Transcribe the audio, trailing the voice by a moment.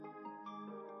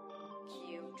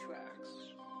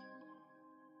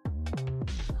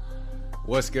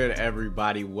What's good,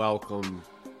 everybody? Welcome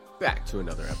back to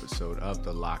another episode of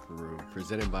The Locker Room,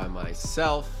 presented by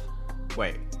myself.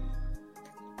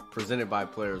 Presented by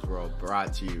Players World,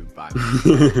 brought to you by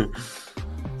me.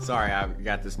 Sorry, I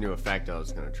got this new effect I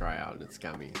was going to try out. It's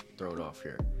got me thrown off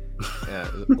here.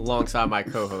 Alongside my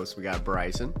co-host, we got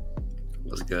Bryson.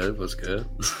 What's good?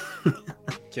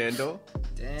 Kendall.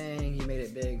 Dang, he made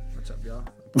it big. What's up, y'all?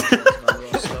 I'm a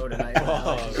little slow tonight.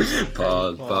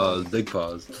 Pause, big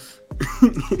pause.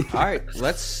 All right,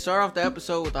 let's start off the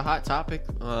episode with a hot topic.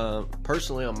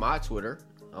 Personally, on my Twitter,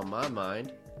 on my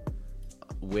mind,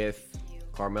 with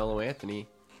Carmelo Anthony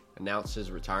announced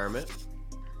his retirement.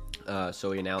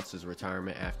 So he announced his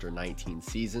retirement after 19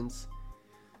 seasons.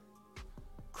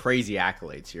 Crazy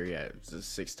accolades here. Yeah, it was a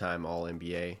 6-time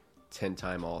All-NBA,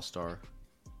 10-time All-Star,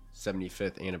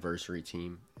 75th anniversary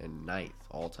team, and 9th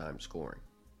all-time scoring.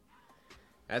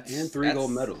 And 3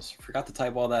 gold medals. Forgot to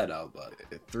type all that out, but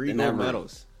 3 gold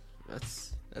medals.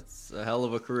 That's a hell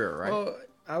of a career, right? Well,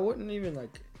 I wouldn't even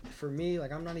for me,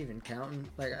 I'm not even counting.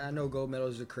 I know gold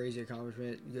medals is a crazy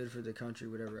accomplishment, good for the country,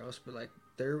 whatever else, but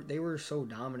they were so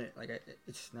dominant.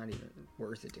 It's not even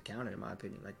worth it to count it, in my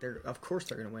opinion. Of course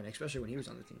they're gonna win, especially when he was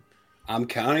on the team. I'm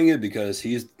counting it because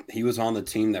he was on the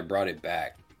team that brought it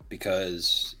back.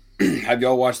 Because have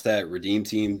y'all watched that Redeem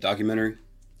Team documentary?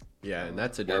 Yeah, and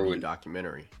that's a W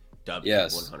documentary.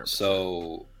 Yes. 100%.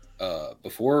 So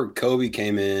before Kobe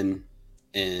came in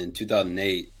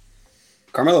 2008,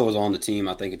 Carmelo was on the team,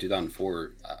 I think, in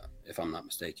 2004, if I'm not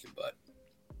mistaken. But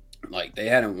they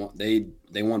hadn't won,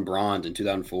 they won bronze in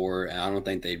 2004, and I don't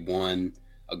think they'd won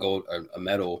a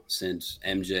medal since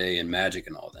MJ and Magic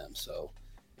and all them. So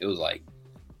it was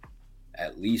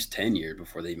at least 10 years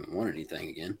before they even won anything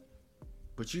again.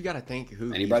 But you got to think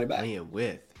who Anybody he's playing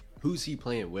with. Who's he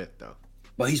playing with, though?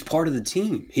 But he's part of the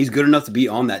team. He's good enough to be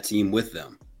on that team with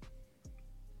them.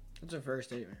 That's a fair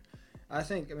statement. I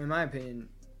think, in my opinion,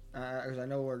 because I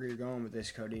know where you're going with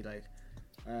this, Cody,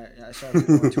 I saw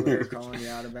people on Twitter calling you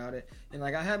out about it. And,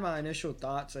 I had my initial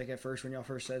thoughts, at first, when y'all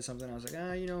first said something, I was like,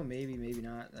 maybe, maybe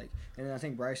not. And then I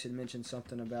think Bryce had mentioned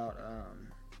something about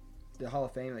the Hall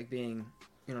of Fame, being,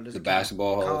 does the it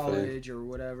basketball count Hall of Fame? college or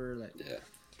whatever. Yeah.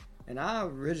 And I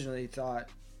originally thought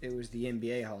it was the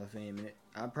NBA Hall of Fame, and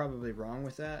I'm probably wrong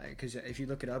with that, because if you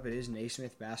look it up, it is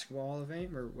Naismith Basketball Hall of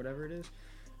Fame, or whatever it is.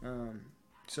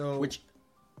 Which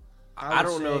I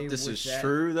don't know if this is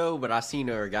true, though, but I seen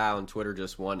a guy on Twitter,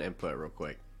 just one input real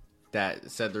quick,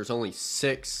 that said there's only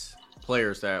 6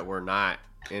 players that were not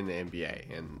in the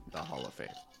NBA in the Hall of Fame.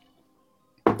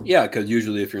 Yeah, because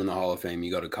usually if you're in the Hall of Fame,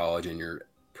 you go to college and you're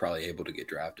probably able to get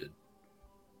drafted.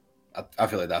 I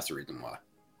feel like that's the reason why.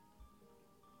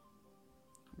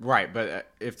 Right, but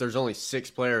if there's only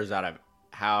 6 players out of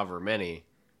however many,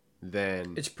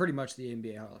 then it's pretty much the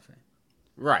NBA Hall of Fame.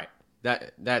 Right.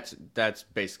 That's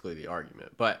basically the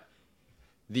argument. But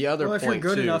the other point, if you're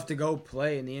good enough to go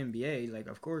play in the NBA,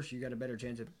 of course you got a better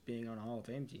chance of being on a Hall of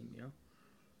Fame team,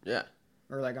 Yeah.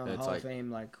 Or on a Hall of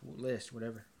Fame list,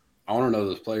 whatever. I want to know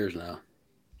those players now.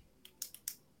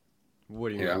 What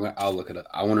do you mean? I'll look it up.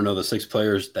 I want to know the 6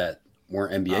 players that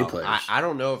weren't NBA players. I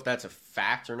don't know if that's a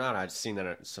fact or not. I just seen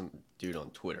that some dude on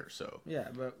Twitter. So yeah,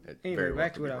 but anyway,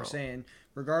 back to what I was saying.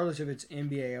 Regardless if it's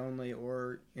NBA only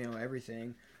or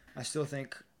everything, I still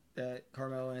think that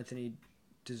Carmelo Anthony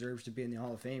deserves to be in the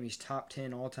Hall of Fame. He's top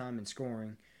 10 all time in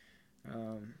scoring.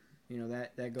 That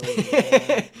goes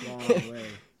a long way.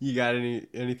 You got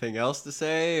anything else to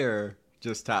say, or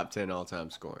just top 10 all time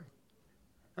scoring?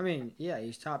 I mean, yeah,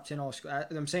 he's top 10 all.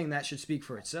 I'm saying that should speak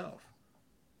for itself.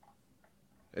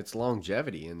 It's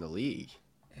longevity in the league.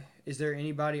 Is there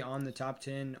anybody on the top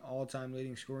 10 all-time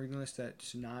leading scoring list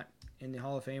that's not in the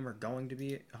Hall of Fame or going to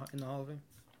be in the Hall of Fame?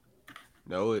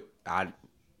 No, I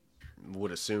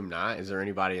would assume not. Is there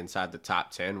anybody inside the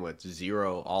top 10 with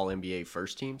 0 All-NBA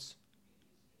first teams?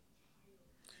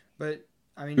 But,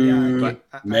 I mean, yeah,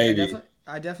 maybe.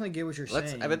 I definitely get what you're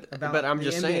saying about but I'm the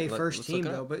just NBA saying, first team,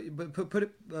 though. But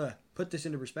put this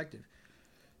into perspective.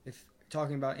 If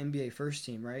talking about NBA first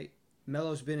team, right?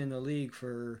 Melo's been in the league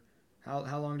for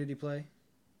how long did he play?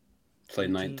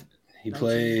 He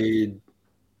played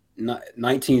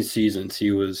 19 seasons.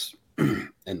 He was in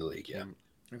the league, yeah.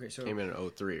 Okay, so came in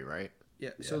 2003, right?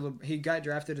 Yeah. So he got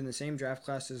drafted in the same draft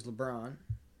class as LeBron,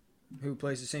 who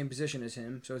plays the same position as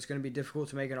him. So it's going to be difficult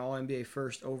to make an All-NBA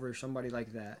first over somebody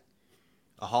like that.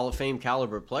 A Hall of Fame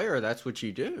caliber player, that's what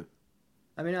you do.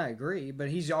 I mean, I agree, but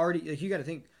he's already you got to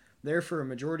think there for a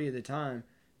majority of the time.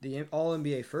 The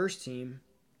All-NBA first team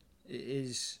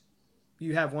is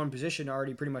you have one position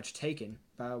already pretty much taken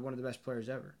by one of the best players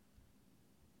ever.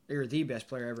 or the best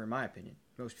player ever, in my opinion.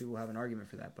 Most people have an argument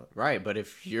for that, but Right, but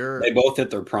if you're They both hit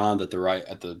their prime at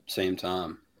the same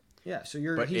time. yeah, so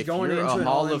But he's if going you're into a an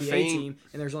Hall All of NBA Fame- team,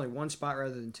 and there's only one spot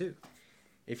rather than two.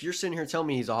 if you're sitting here telling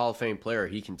me he's a Hall of Fame player,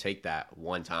 he can take that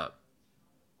one time.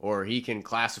 Or he can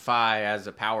classify as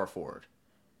a power forward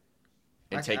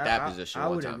and take that position I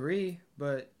one would time. agree,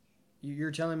 but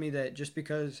you're telling me that just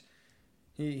because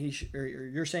or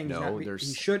you're saying No, he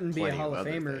there's shouldn't be a plenty Hall of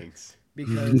other Famer things.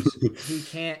 because he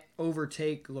can't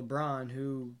overtake LeBron,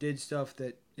 who did stuff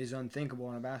that is unthinkable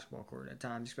on a basketball court at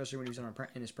times, especially when he was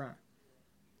in his prime.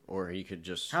 Or he could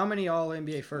just How many All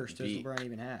NBA firsts does Beat. LeBron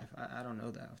even have? I don't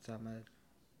know that off the top of my head.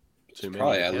 too many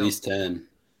Probably to at count. least 10.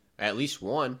 At least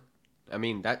one. I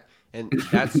mean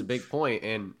that's the big point.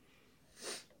 And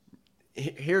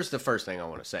here's the first thing I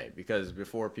want to say, because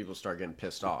before people start getting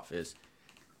pissed off is,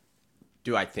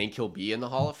 do I think he'll be in the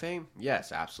Hall of Fame?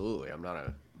 Yes, absolutely. I'm not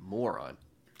a moron.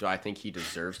 Do I think he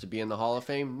deserves to be in the Hall of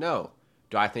Fame? No.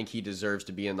 Do I think he deserves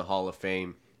to be in the Hall of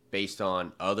Fame based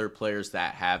on other players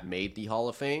that have made the Hall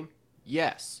of Fame?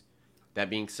 Yes. That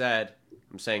being said,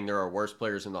 I'm saying there are worse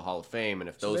players in the Hall of Fame, and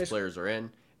if those players are in,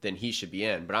 then he should be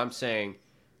in. But I'm saying,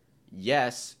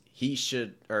 yes, he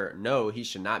should, or no, he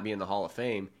should not be in the Hall of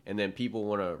Fame. And then people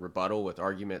want to rebuttal with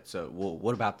arguments of, well,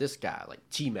 what about this guy, like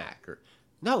T-Mac? Or,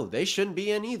 no, they shouldn't be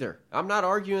in either. I'm not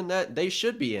arguing that they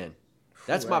should be in.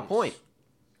 That's my point.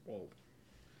 Whoa.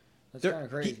 That's kind of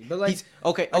crazy. But like,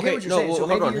 okay, I get what you're no, saying. well, So hold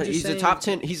maybe on. you're just He's a saying- top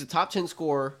 10. He's a top 10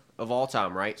 scorer of all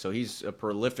time, right? So he's a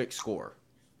prolific scorer.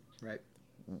 right.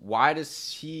 Why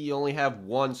does he only have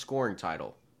one scoring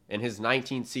title in his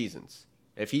 19 seasons?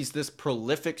 If he's this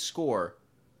prolific scorer,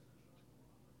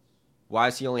 why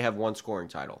does he only have one scoring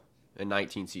title in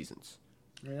 19 seasons?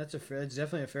 I mean, that's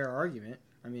definitely a fair argument.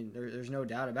 I mean, there's no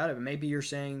doubt about it. But maybe you're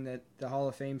saying that the Hall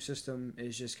of Fame system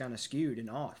is just kind of skewed and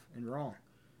off and wrong.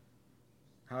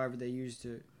 However, they used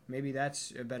to. Maybe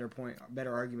that's a better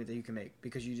argument that you can make,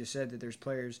 because you just said that there's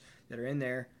players that are in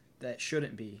there that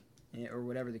shouldn't be, or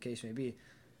whatever the case may be.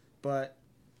 But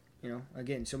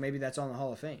again, so maybe that's on the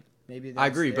Hall of Fame. Maybe that's I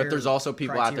agree, but there's also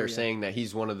people out there criteria. saying that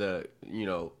he's one of the,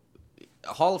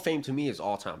 Hall of Fame to me is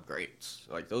all-time greats.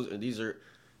 Like these are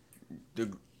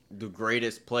the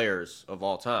greatest players of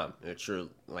all time. It's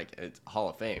Hall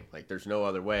of Fame. Like there's no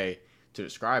other way to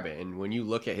describe it. And when you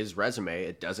look at his resume,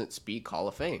 it doesn't speak Hall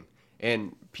of Fame.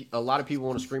 And a lot of people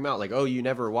want to scream out like, "Oh, you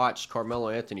never watched Carmelo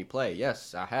Anthony play?"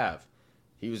 Yes, I have.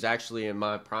 He was actually in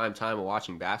my prime time of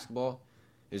watching basketball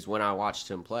is when I watched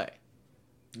him play.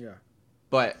 Yeah.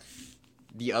 But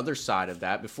the other side of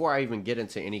that, before I even get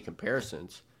into any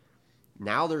comparisons,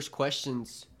 now there's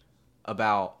questions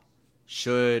about,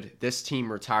 should this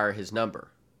team retire his number?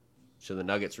 Should the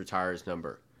Nuggets retire his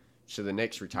number? Should the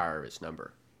Knicks retire his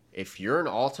number? If you're an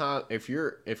all-time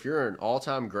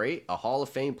great, a Hall of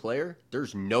Fame player,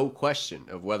 there's no question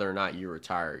of whether or not you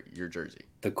retire your jersey.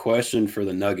 The question for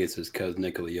the Nuggets is because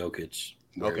Nikola Jokic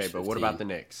wears Okay, but what 15. about the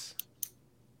Knicks?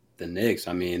 The Knicks?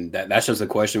 I mean, that's just a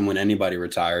question when anybody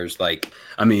retires. Like,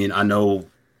 I mean,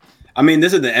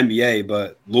 this is the NBA,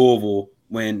 but Louisville,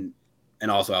 and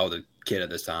also I was a kid at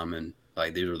this time, and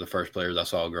like these were the first players I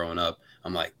saw growing up.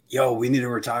 I'm like, yo, we need to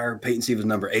retire Peyton Stevens'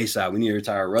 number ASAP. We need to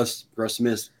retire Russ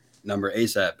Smith's number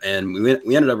ASAP, and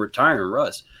we ended up retiring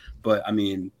Russ. But I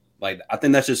mean, like, I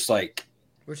think that's just like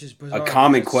Which is bizarre, a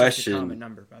common because it's question. such a common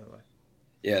number, by the way.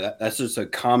 Yeah, that's just a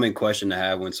common question to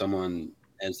have when someone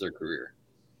ends their career,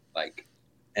 like,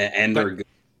 and they're good.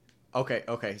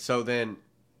 Okay. So then,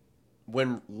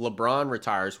 when LeBron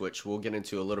retires, which we'll get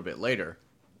into a little bit later,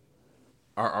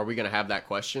 are we going to have that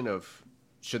question of,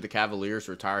 should the Cavaliers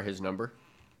retire his number?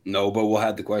 No, but we'll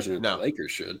have the question if No. the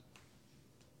Lakers should.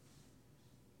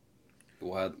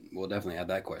 We'll definitely have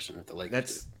that question if the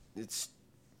Lakers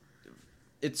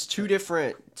It's two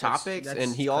different topics, That's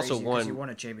and he also crazy, 'cause won. He won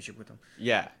a championship with them.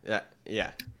 Yeah.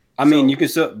 I mean, you can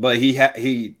still, but he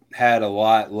had a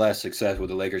lot less success with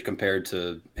the Lakers compared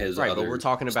to his Right, other but we're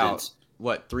talking about stints.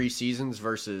 what, 3 seasons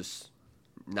versus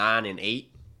 9 and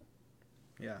 8.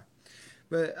 Yeah.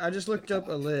 But I just looked up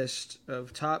a list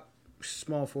of top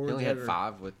small He forwards only had ever.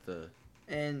 5 with the.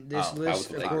 And this Oh, list,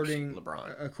 that was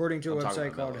LeBron. according to a I'm talking website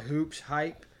about called Melo. Hoops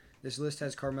Hype, this list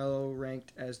has Carmelo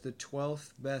ranked as the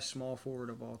 12th best small forward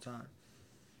of all time.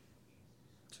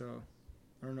 So,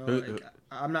 I don't know. Who- like,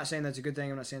 I'm not saying that's a good thing.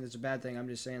 I'm not saying that's a bad thing. I'm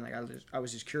just saying, like, I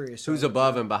was just curious. Who's So,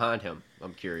 above and behind him?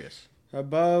 I'm curious.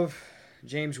 Above,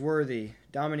 James Worthy,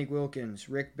 Dominique Wilkins,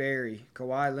 Rick Barry,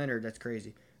 Kawhi Leonard. That's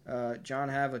crazy. John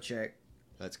Havlicek,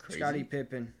 That's crazy. Scottie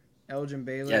Pippen, Elgin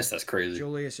Baylor. Yes, that's crazy.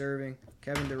 Julius Irving,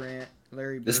 Kevin Durant,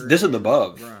 Larry Bird. This is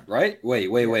above, LeBron. right?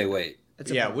 Wait.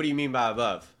 That's Yeah, above. what do you mean by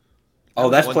above? Oh,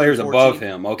 was that's 1 players through above 14.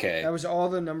 him. Okay. That was all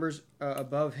the numbers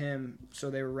above him, so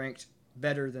they were ranked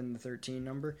better than the 13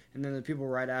 number. And then the people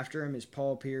right after him is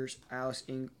Paul Pierce, Alex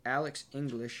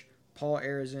English, Paul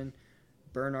Arizin,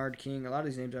 Bernard King. A lot of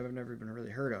these names I've never even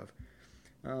really heard of.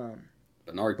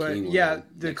 Bernard But King. yeah,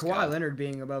 the next Kawhi guy. Leonard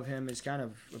being above him is kind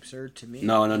of absurd to me.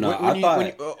 No. When I you- thought. when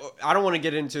you- I don't want to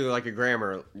get into like a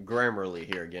grammarly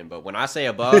here again, but when I say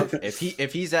above, if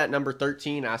he's at number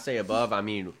 13, I say above. I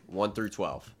mean 1 through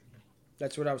 12.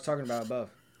 That's what I was talking about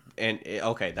above. And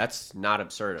okay, that's not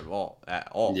absurd at all. At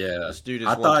all. Yeah. This dude I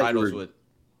has won thought you titles were- with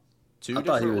two. I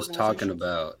thought he different was talking organizations.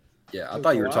 about. Yeah, I Who,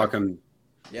 thought you were Kawhi? talking.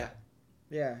 Yeah.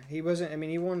 Yeah, he wasn't. I mean,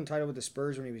 he won a title with the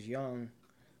Spurs when he was young,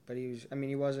 but he was. I mean,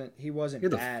 he wasn't. He wasn't You're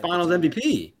the bad. Finals at the time.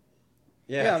 MVP.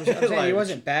 Yeah, I'm saying he Like,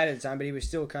 wasn't bad at the time, but he was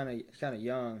still kind of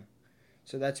young.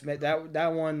 So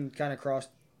that one kind of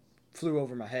flew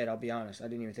over my head. I'll be honest, I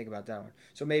didn't even think about that one.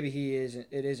 So maybe he isn't.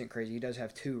 It isn't crazy. He does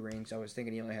have 2 rings. I was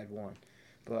thinking he only had 1,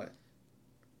 but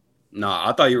No,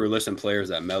 I thought you were listing players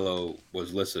that Melo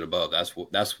was listed above. That's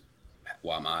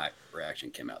why my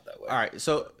reaction came out that way. All right,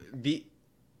 so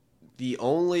the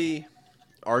only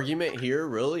argument here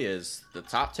really is the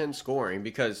top 10 scoring,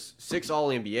 because 6 All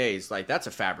NBAs, like, that's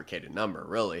a fabricated number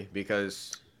really,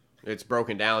 because it's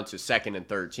broken down to second and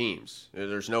third teams.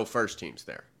 There's no first teams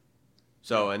there.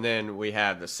 So, and then we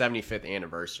have the 75th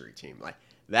anniversary team. Like,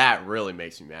 that really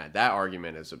makes me mad. That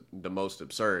argument is the most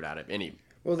absurd out of any.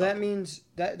 well, that means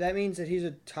that means that he's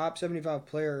a top 75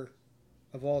 player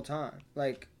of all time.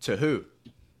 Like To who?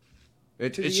 To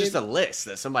It's the just a list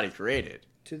that somebody created.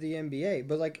 to the NBA,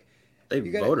 but like They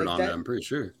You gotta- voted like on that- it. I'm pretty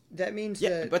sure. that means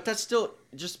Yeah, that. but that's still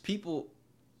just people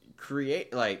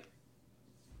create, like,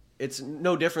 it's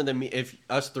no different than me if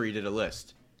us 3 did a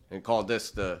list and called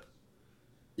this the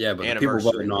Yeah, but the people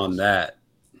Anniversary voting on list. that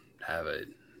have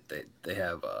they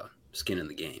have skin in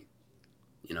the game.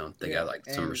 You know, they Yeah, got like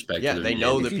some and- respect. yeah, to they their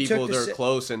know name. the If you people took the they're si-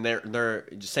 close, and they're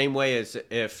same way as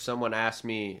if someone asked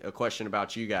me a question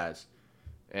about you guys,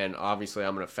 and obviously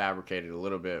I'm going to fabricate it a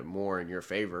little bit more in your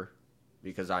favor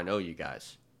because I know you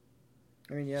guys.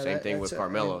 I mean, yeah. Same thing that's with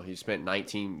Carmelo. He spent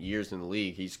 19 years in the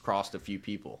league. He's crossed a few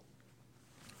people.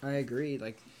 I agree.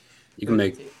 Like You can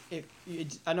make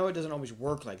I know it doesn't always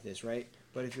work like this, right?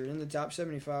 But if you're in the top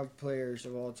 75 players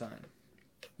of all time,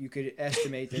 you could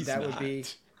estimate that He's that would not. be.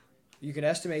 You could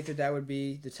estimate that that would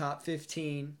be the top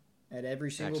 15 at every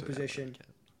single Actually, position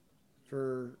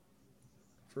for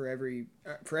every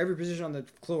position on the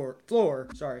floor.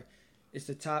 Sorry, it's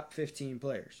the top 15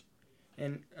 players,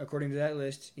 and according to that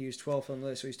list, he was 12th on the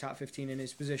list, so he's top 15 in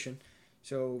his position.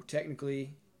 So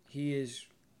technically, he is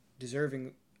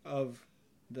deserving of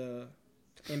the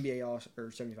NBA All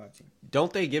or 75 team.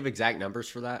 Don't they give exact numbers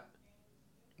for that?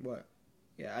 What?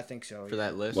 Yeah, I think so. For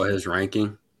that list? what his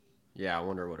ranking. Yeah, I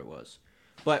wonder what it was.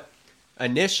 But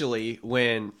initially,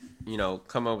 when,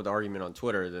 come up with the argument on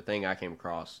Twitter, the thing I came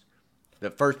across, the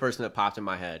first person that popped in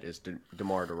my head is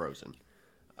DeMar DeRozan.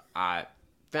 I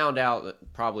found out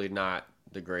that probably not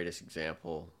the greatest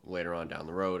example later on down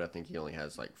the road. I think he only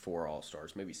has like 4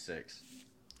 All-Stars, maybe 6.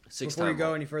 Before you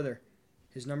go any further,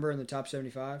 his number in the top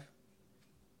 75,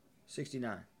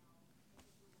 69.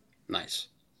 Nice.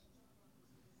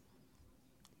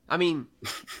 I mean,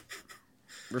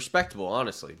 respectable,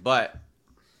 honestly, but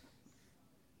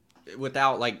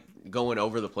without like going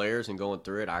over the players and going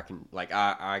through it, I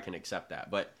can accept that.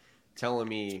 But telling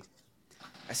me,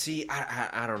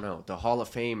 I don't know. The Hall of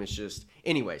Fame is just,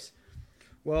 anyways.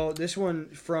 Well, this one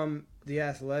from The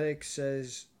Athletic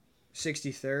says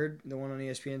 63rd. The one on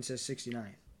ESPN says 69th.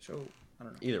 So, I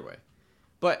don't know. Either way,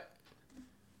 but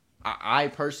I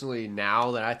personally,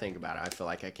 now that I think about it, I feel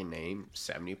like I can name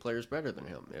 70 players better than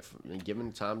him if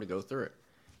given time to go through it.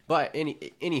 But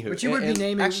anywho, But you would be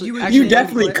naming- Actually, you would- You Actually,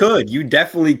 definitely play- could. You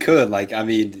definitely could. Like, I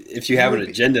mean, if you have an would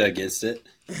be- agenda against it.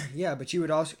 Yeah, but you would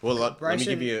also. well, let me Bryson-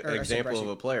 give you or, an I said example Bryson.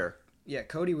 of a player. Yeah,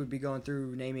 Cody would be going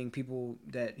through naming people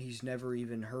that he's never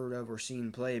even heard of or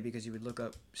seen play because he would look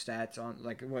up stats on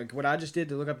like what I just did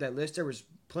to look up that list. There was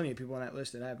plenty of people on that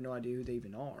list that I have no idea who they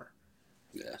even are.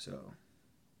 Yeah.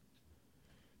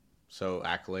 So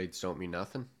accolades don't mean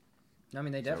nothing. I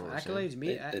mean, they that what definitely we're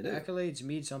saying? accolades They do. accolades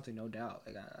mean something, no doubt.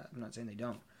 Like I'm not saying they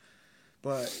don't,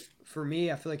 but for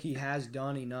me, I feel like he has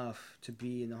done enough to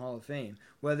be in the Hall of Fame.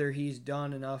 Whether he's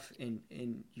done enough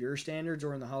in your standards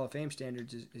or in the Hall of Fame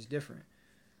standards is different.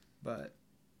 But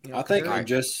I think there-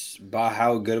 just by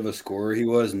how good of a scorer he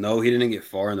was. No, he didn't get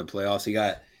far in the playoffs.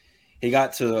 He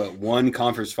got to one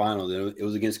conference final. It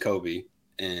was against Kobe,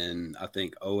 and I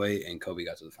think 2008 and Kobe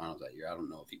got to the finals that year. I don't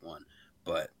know if he won,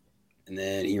 and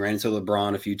then he ran into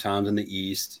LeBron a few times in the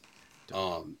East.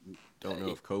 Don't know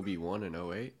if Kobe won in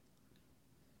 2008.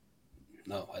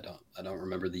 No, I don't. I don't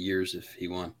remember the years if he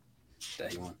won.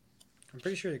 That he won. I'm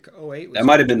pretty sure the 08 was That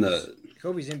might have been the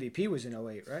Kobe's MVP was in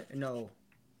 08, right? No.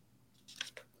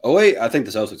 Oh wait, I think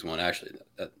the Celtics won actually.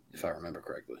 That, if I remember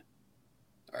correctly.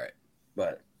 All right,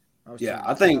 but yeah,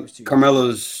 I think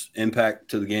Carmelo's impact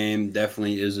to the game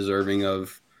definitely is deserving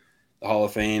of the Hall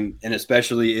of Fame, and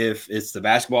especially if it's the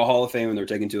Basketball Hall of Fame and they're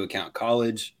taking into account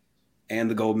college and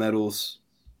the gold medals,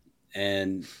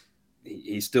 and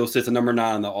he still sits at number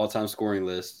 9 on the all-time scoring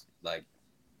list. Like,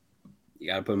 you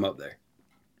got to put him up there.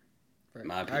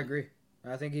 Right. I agree.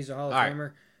 I think he's a Hall of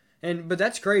Famer. But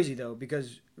that's crazy, though,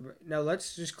 because now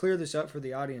let's just clear this up for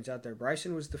the audience out there.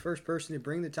 Bryson was the first person to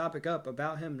bring the topic up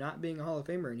about him not being a Hall of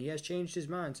Famer, and he has changed his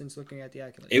mind since looking at the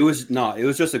accolades. It was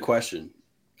just a question.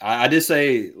 I did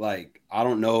say, like, I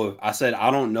don't know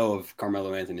if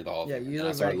Carmelo Anthony the Hall of Famer. Yeah,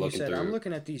 you said, I'm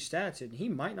looking at these stats, and he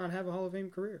might not have a Hall of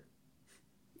Fame career.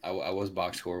 I was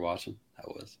box score watching. I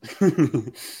was.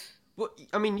 Well,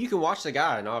 I mean, you can watch the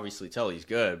guy and obviously tell he's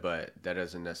good, but that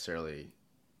doesn't necessarily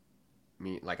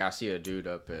mean, like, I see a dude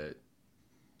up at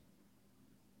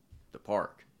the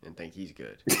park and think he's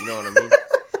good. You know what I mean?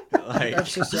 Like,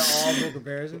 that's just an awful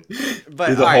comparison. But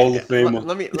he's a Hall of Famer.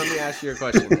 Let me ask you a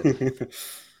question then.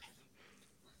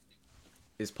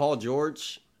 Is Paul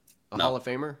George a Hall of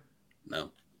Famer? No.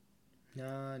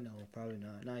 No, probably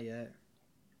not. Not yet.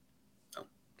 No.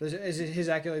 Is his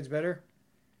accolades better?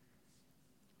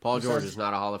 Paul George is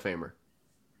not a Hall of Famer.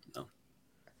 No.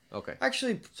 Okay.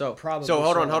 Actually, probably. So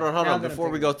hold on. Before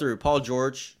we go through, Paul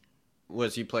George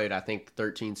he played, I think,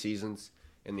 13 seasons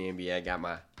in the NBA. I got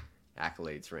my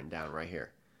accolades written down right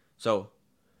here. So,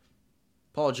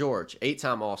 Paul George,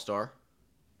 8-time All-Star.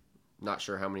 Not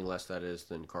sure how many less that is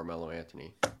than Carmelo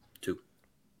Anthony. 2.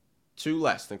 2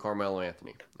 less than Carmelo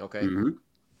Anthony. Okay. Mm-hmm.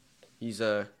 He's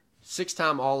a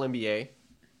 6-time All-NBA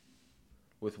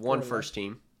with 1 first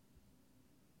team.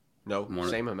 No,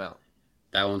 same amount.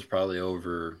 That one's probably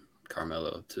over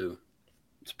Carmelo too.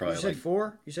 It's probably you said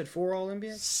 4? You said 4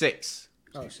 All-NBA? 6.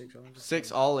 Oh, 6 All-NBA.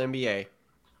 6 All-NBA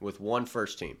with 1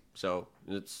 first team. So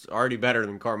it's already better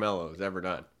than Carmelo's ever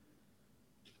done.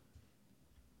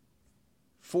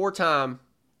 4-time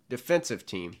defensive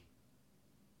team.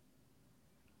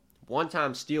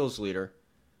 1-time steals leader.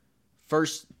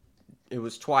 It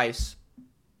was twice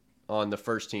on the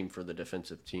first team for the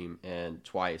defensive team and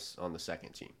twice on the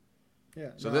second team.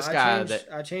 Yeah. So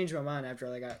I changed my mind after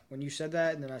when you said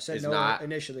that, and then I said no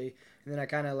initially, and then I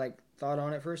kind of thought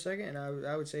on it for a second, and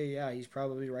I would say he's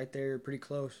probably right there, pretty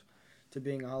close to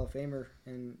being a Hall of Famer,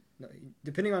 and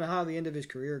depending on how the end of his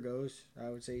career goes, I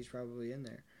would say he's probably in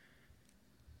there.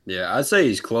 Yeah, I'd say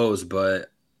he's close,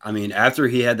 but I mean, after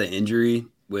he had the injury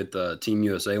with Team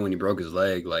USA when he broke his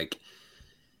leg, I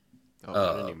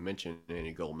didn't even mention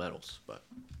any gold medals, but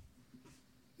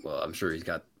well, I'm sure he's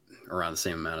got around the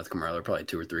same amount as Carmelo, probably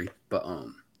 2 or 3. But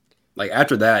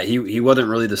after that, he wasn't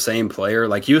really the same player.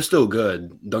 Like, he was still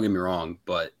good, don't get me wrong,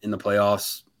 but in the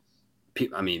playoffs,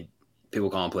 people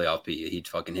call him playoff P. He's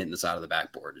fucking hitting the side of the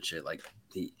backboard and shit. Like,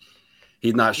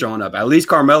 he's not showing up. At least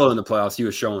Carmelo in the playoffs, he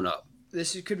was showing up.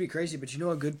 This could be crazy, but you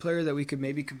know a good player that we could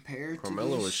maybe compare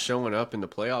Carmelo was showing up in the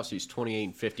playoffs. He's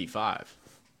 28-55.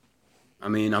 I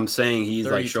mean, I'm saying he's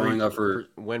showing up for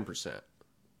win percent.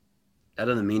 That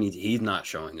doesn't mean he's not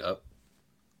showing up.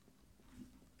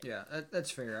 Yeah, that's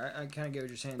fair. I kind of get what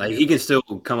you're saying. Like, he can still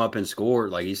come up and score.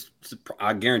 Like,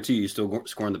 I guarantee you, he's still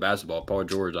scoring the basketball. Paul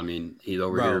George, I mean, he's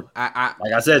over here.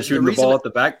 Like I said, shooting the ball at the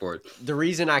backboard. The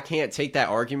reason I can't take that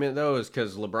argument, though, is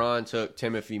because LeBron took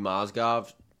Timothy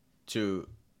Mozgov to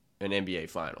an NBA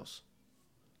Finals.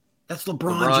 That's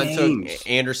LeBron James. Took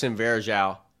Anderson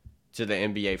Varejao to the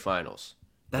NBA Finals.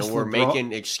 That's and we're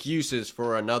making excuses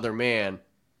for another man.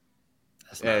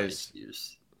 That's not an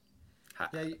excuse.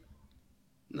 Yeah,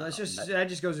 that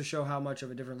just goes to show how much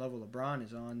of a different level LeBron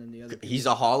is on than the other people. He's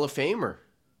a Hall of Famer.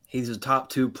 He's a top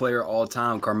 2 player all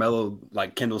time. Carmelo,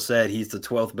 like Kendall said, he's the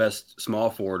 12th best small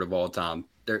forward of all time.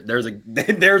 There's a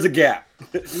gap.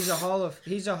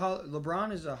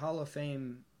 LeBron is a Hall of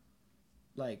Fame,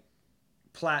 like,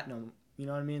 platinum. You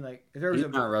know what I mean? Like, if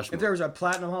there was a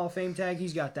platinum Hall of Fame tag,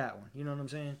 he's got that one. You know what I'm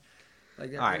saying?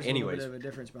 Like, all right. There's a little bit of a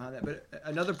difference behind that. But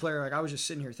another player, like, I was just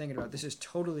sitting here thinking about this, is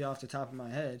totally off the top of my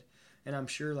head, and I'm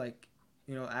sure, like,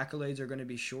 accolades are going to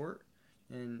be short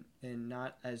and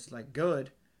not as, like,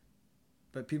 good,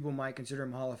 but people might consider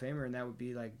him a Hall of Famer, and that would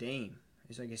be like Dame.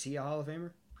 Is he a Hall of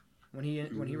Famer when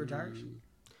he retires?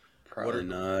 Probably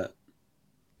not.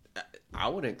 I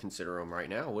wouldn't consider him right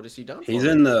now. What has he done? He's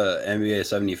in the NBA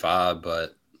 75,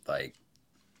 but like,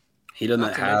 he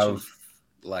doesn't have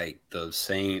like the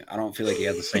same. I don't feel like he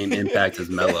has the same impact as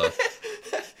Melo.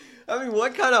 I mean,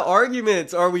 what kind of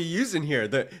arguments are we using here?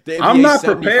 The NBA I'm not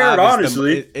 75 prepared, is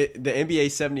honestly. The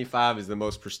NBA 75 is the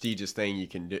most prestigious thing you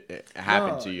can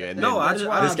happen to you. And No, then that's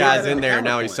why this I'm guy's getting in at there, the and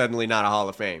now he's counterpoint. suddenly not a Hall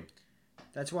of Fame.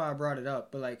 That's why I brought it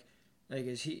up. But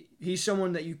is he's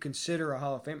someone that you consider a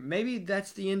Hall of Fame? Maybe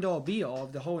that's the end all be all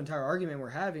of the whole entire argument we're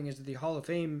having is that the Hall of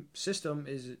Fame system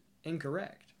is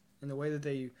incorrect in the way that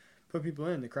they put people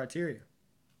in the criteria.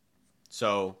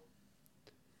 So,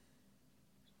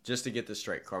 just to get this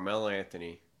straight, Carmelo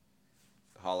Anthony,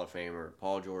 Hall of Famer.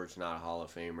 Paul George, not a Hall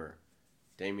of Famer.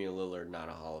 Damian Lillard, not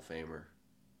a Hall of Famer.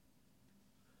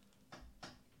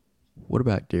 What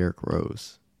about Derrick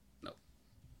Rose?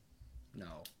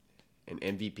 No. An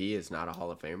MVP is not a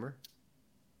Hall of Famer?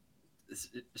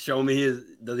 Show me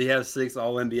does he have 6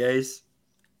 All NBAs?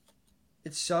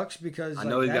 It sucks because I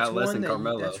know he that's got less one than that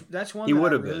Carmelo. That's one He that I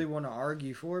would've really been. want to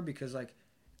argue for because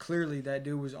clearly that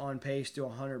dude was on pace to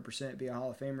 100% be a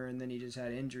Hall of Famer, and then he just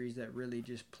had injuries that really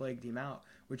just plagued him out,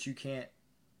 which you can't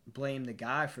blame the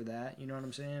guy for that. You know what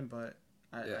I'm saying? But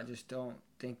I just don't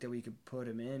think that we could put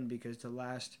him in because the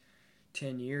last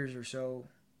 10 years or so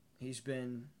he's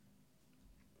been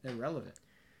irrelevant.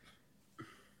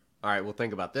 All right, well,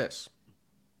 think about this.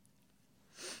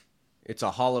 It's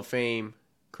a Hall of Fame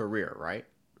career, right?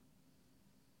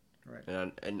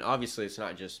 Right. And obviously it's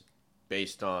not just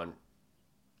based on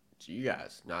you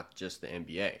guys, not just the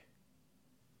NBA.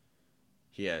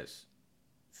 He has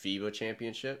FIBA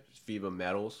championships, FIBA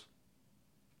medals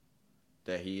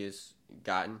that he has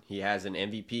gotten. He has an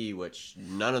MVP, which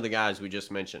none of the guys we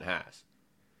just mentioned has.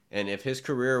 And if his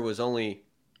career was only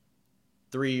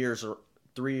 3 years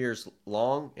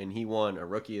long and he won a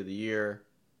Rookie of the Year,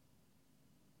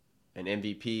 an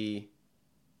MVP,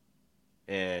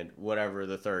 and whatever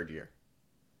the third year,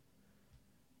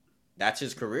 that's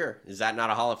his career. Is that not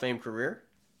a Hall of Fame career?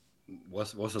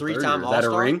 What's the Three-time third year? Is that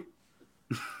a All-Star? ring?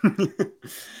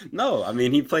 No, I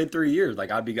mean he played 3 years.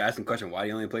 Like I'd be asking the question, why do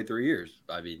you only play 3 years?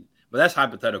 I mean, but that's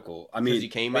hypothetical. I mean, Because he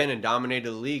came in and dominated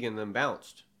the league and then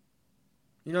bounced.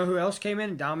 You know who else came in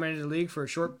and dominated the league for a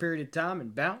short period of time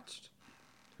and bounced?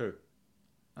 Who?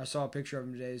 I saw a picture of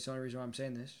him today. It's the only reason why I'm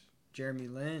saying this. Jeremy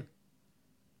Lin.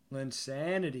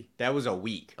 Linsanity. That was a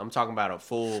week. I'm talking about a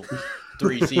full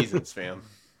 3 seasons, fam.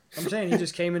 I'm saying he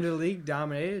just came into the league,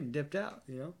 dominated, and dipped out,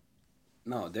 you know?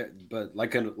 no, but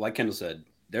like Kendall said,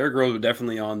 Derrick Rose was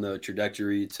definitely on the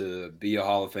trajectory to be a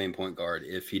Hall of Fame point guard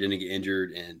if he didn't get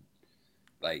injured, and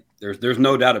like there's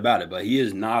no doubt about it. But he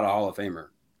is not a Hall of Famer.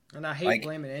 And I hate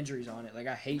blaming injuries on it. Like,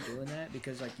 I hate doing that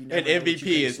because, like, you never An know what you MVP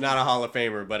can is see. not a Hall of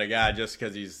Famer, but a guy just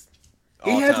because he's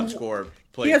He has- all-time scorer He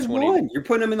played has 20. one. You're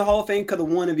putting him in the Hall of Fame because of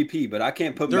one MVP, but I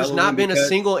can't put. There's Melo not in been a because-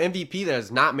 single MVP that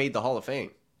has not made the Hall of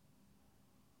Fame.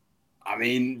 I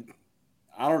mean,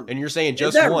 I don't. And you're saying Is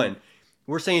just that- one.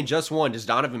 We're saying just one. Does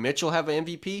Donovan Mitchell have an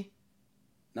MVP?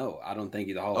 No, I don't think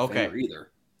he's a Hall of Okay. Famer either.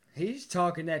 He's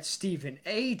talking that Stephen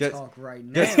A. Does- talk right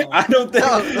does- now. I don't think.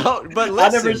 No, but I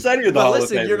listen, never said you're the but Hall of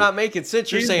listen, Famer. you're not making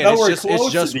sense. You're He's saying nowhere it's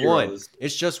close just to one. D-Rose.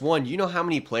 It's just one. You know how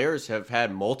many players have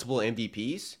had multiple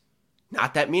MVPs?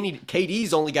 Not that many.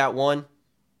 KD's only got one.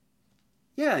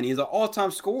 Yeah, and he's an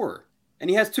all-time scorer, and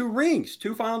he has 2 rings,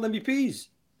 2 Final MVPs.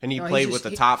 And he No, played he's with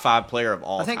just- the top 5 player of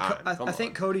all I think time. I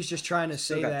think Cody's just trying to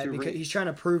Still say got that 2 because rings. he's trying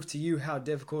to prove to you how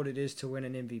difficult it is to win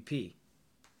an MVP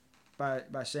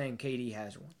by saying KD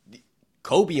has one.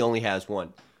 Kobe only has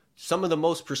one. Some of the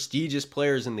most prestigious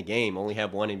players in the game only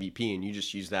have one MVP, and you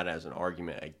just use that as an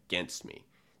argument against me.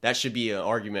 That should be an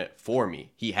argument for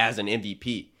me. He has an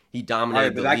MVP. He All dominated right,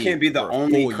 but the that league can't be the for a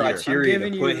only full year. criteria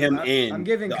to put him in I'm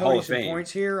giving the Hall Cody of some Fame.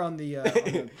 points here on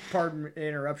the pardon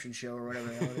interruption show or whatever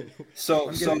the hell it is. So,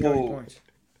 I'm giving Cody points.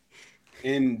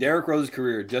 in Derrick Rose's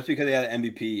career, just because he had an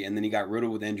MVP and then he got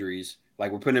riddled with injuries,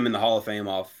 like we're putting him in the Hall of Fame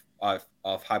off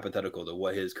hypothetical to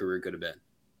what his career could have been.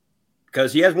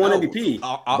 Because he has one No, MVP,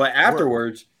 but but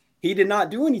afterwards he did not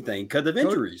do anything because of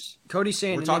injuries. Cody's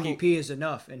saying We're an talking- MVP is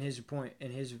enough in his point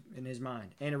in his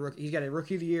mind, and he's got a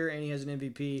Rookie of the Year and he has an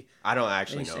MVP. I don't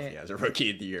actually And know he's if he saying- has a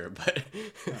Rookie of the Year, but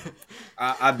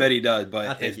I bet he does. I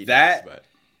But think if he that, does. But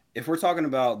if we're talking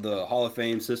about the Hall of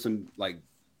Fame system, like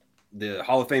the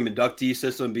Hall of Fame inductee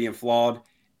system being flawed,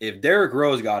 if Derrick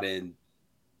Rose got in,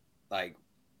 like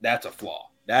that's a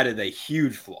flaw. That is a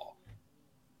huge flaw.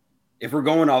 If we're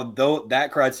going off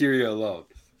that criteria alone,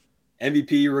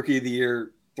 MVP, Rookie of the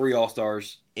Year, 3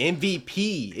 All-Stars.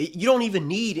 MVP, you don't even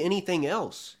need anything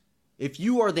else. If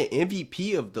you are the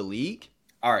MVP of the league,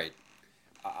 All right.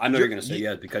 I know you're You're- going to say you-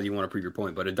 yes because you want to prove your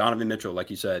point, but if Donovan Mitchell, like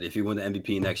you said, if he wins the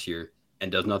MVP next year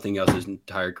and does nothing else his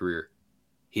entire career,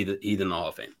 he's in the Hall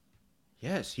of Fame.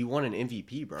 yes, he won an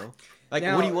MVP, bro. Like,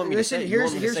 Now, what do you want me listen, to say? You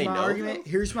Here's want me to say my no? argument.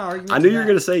 Here's my argument. I knew you were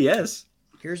going to say yes.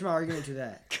 Here's my argument to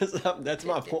that. Because that's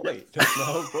my point. That's my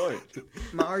whole point.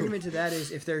 My argument to that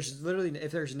is if there's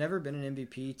never been an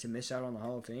MVP to miss out on the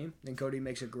Hall of Fame, then Cody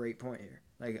makes a great point here.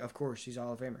 Like, of course, he's a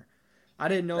Hall of Famer. I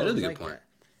didn't know it was like that.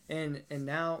 And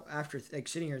now, after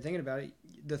sitting here thinking about it,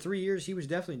 the 3 years he was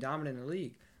definitely dominant in the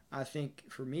league. I think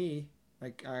for me,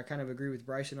 like, I kind of agree with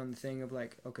Bryson on the thing of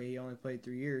like, okay, he only played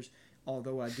 3 years,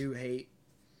 although I do hate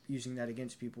using that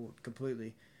against people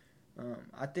completely.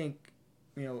 I think,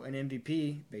 an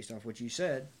MVP, based off what you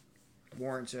said,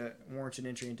 warrants an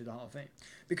entry into the Hall of Fame.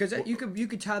 Because you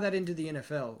could tie that into the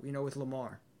NFL, with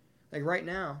Lamar. Like right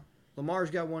now,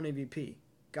 Lamar's got one MVP.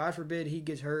 God forbid he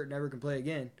gets hurt, never can play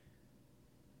again.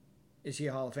 Is he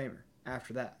a Hall of Famer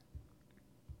after that?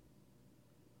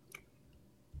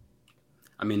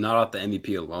 I mean, not off the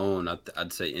MVP alone.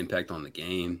 I'd say impact on the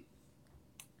game.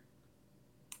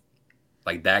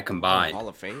 Like that combined. Hall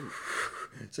of Fame.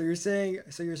 So you're saying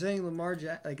Lamar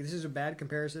like this is a bad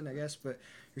comparison, I guess, but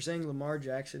you're saying Lamar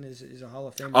Jackson is a Hall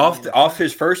of Famer off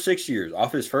his first 6 years,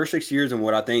 and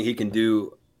what I think he can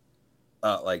do,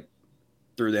 like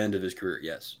through the end of his career,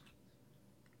 yes.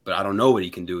 But I don't know what he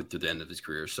can do through the end of his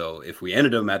career. So if we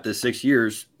ended him at this 6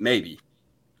 years, maybe.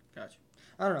 Gotcha.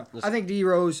 I don't know. I think D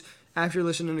Rose, after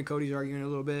listening to Cody's argument a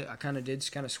little bit, I kind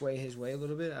of sway his way a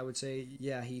little bit. I would say,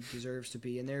 yeah, he deserves to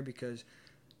be in there because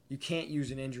you can't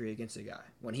use an injury against a guy.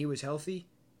 When he was healthy,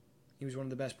 he was one of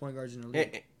the best point guards in the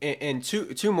league. And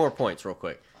two more points real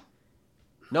quick.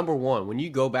 Number one, when you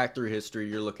go back through history,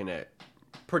 you're looking at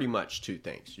pretty much two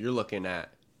things. You're looking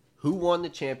at who won the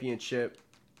championship,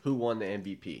 who won the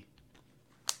MVP.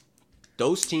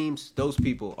 Those teams, those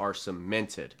people are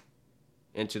cemented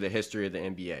into the history of the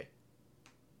NBA.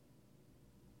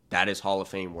 That is Hall of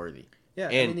Fame worthy. Yeah,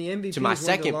 and the MVP to my is one of the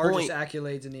second largest point,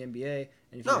 accolades in the NBA.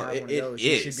 And if you no, have one of it those,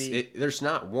 is. You should be, there's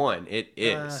not one. It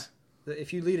is.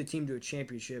 If you lead a team to a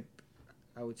championship,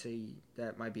 I would say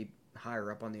that might be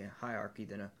higher up on the hierarchy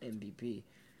than an MVP.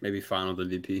 Maybe final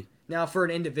MVP. Now, for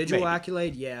an individual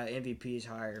accolade, yeah, MVP is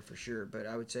higher for sure. But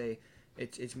I would say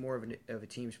it's more of a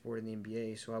team sport in the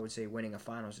NBA. So I would say winning a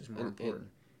finals is more important.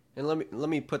 And let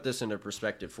me put this into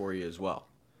perspective for you as well.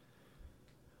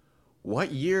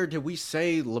 What year did we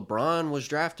say LeBron was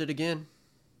drafted again?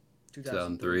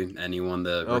 2003, and he won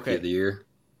the Rookie of the Year.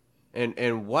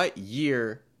 And what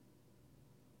years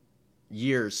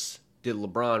did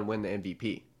LeBron win the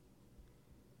MVP?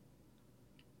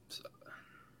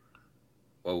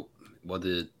 Well, was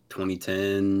it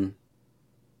 2010?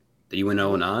 Did he win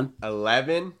 09?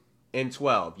 11 and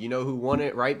 12. You know who won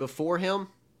it right before him?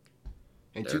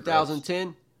 In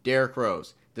 2010, Derrick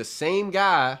Rose. The same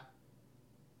guy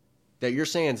that you're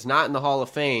saying is not in the Hall of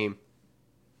Fame,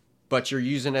 but you're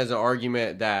using as an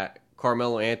argument that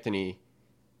Carmelo Anthony.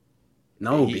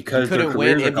 No, because their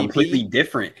careers are completely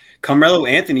different. Carmelo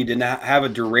Anthony did not have a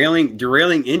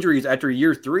derailing injuries after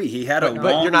year 3. He had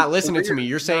but you're not listening to me.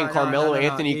 You're saying Carmelo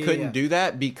Anthony couldn't do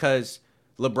that because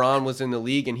LeBron was in the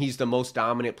league and he's the most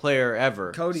dominant player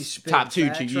ever. Cody's top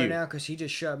 2 to you right now because he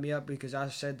just shut me up because I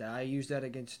said that. I used that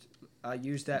in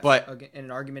an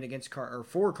argument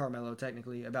for Carmelo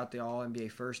technically about the All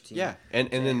NBA first team. Yeah, and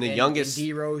then the youngest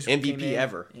D Rose MVP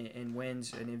ever and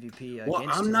wins an MVP. Well,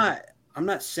 I'm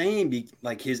not saying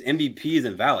like his MVP is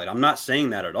invalid. I'm not saying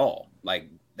that at all. Like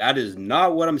that is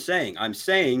not what I'm saying. I'm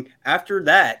saying after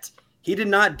that he did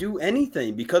not do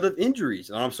anything because of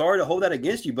injuries. And I'm sorry to hold that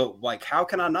against you, but like how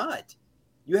can I not?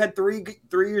 You had three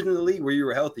years in the league where you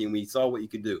were healthy and we saw what you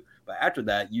could do. But after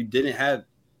that, you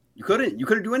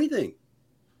couldn't do anything.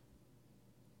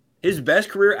 His best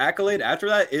career accolade after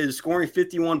that is scoring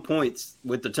 51 points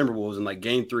with the Timberwolves in like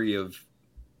game 3 of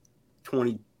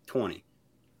 2020.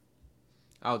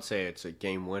 I would say it's a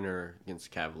game winner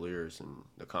against the Cavaliers in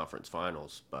the conference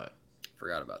finals, but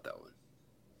forgot about that one.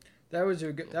 That was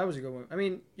a good one. I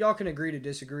mean, y'all can agree to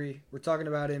disagree. We're talking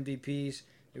about MVPs.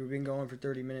 We've been going for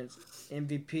 30 minutes.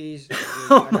 MVPs.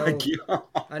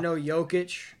 I know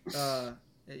Jokic.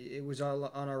 It was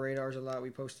on our radars a lot. We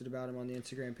posted about him on the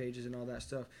Instagram pages and all that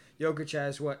stuff. Jokic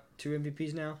has, 2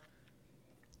 MVPs now?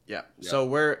 Yeah.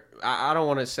 So I don't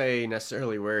want to say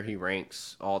necessarily where he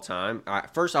ranks all time.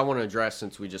 First, I want to address,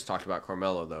 since we just talked about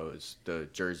Carmelo, though, is the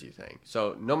jersey thing.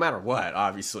 So no matter what,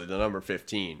 obviously, the number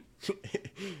 15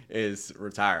 is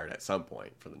retired at some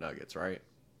point for the Nuggets, right?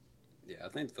 Yeah, I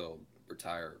think they'll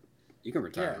retire. You can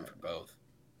retire him for both.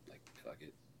 Like, fuck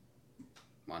it.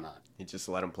 Why not? You just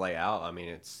let him play out. I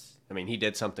mean, he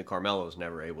did something Carmelo was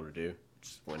never able to do,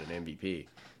 just win an MVP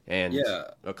and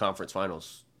a conference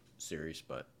finals series.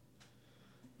 But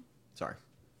sorry.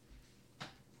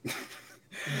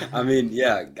 I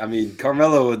mean,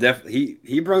 Carmelo would definitely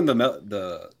he brought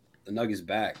the the Nuggets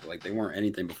back. Like, they weren't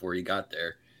anything before he got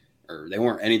there, or they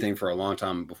weren't anything for a long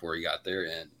time before he got there.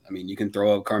 And I mean, you can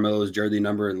throw up Carmelo's jersey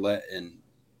number and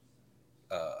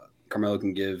Carmelo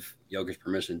can give Jokic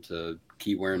permission to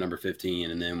keep wearing number 15,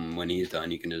 and then when he's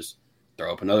done, you can just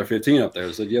throw up another 15 up there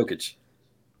that says Jokic,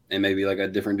 and maybe like a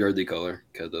different jersey color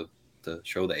to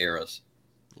show the eras.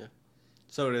 Yeah.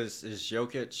 So is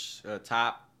Jokic a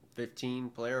top 15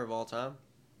 player of all time?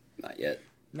 Not yet.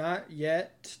 Not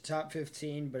yet top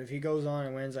 15, but if he goes on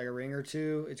and wins like a ring or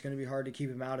two, it's going to be hard to keep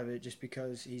him out of it just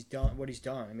because he's done what he's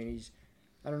done. I mean,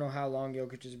 I don't know how long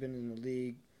Jokic has been in the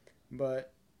league,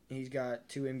 but he's got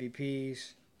 2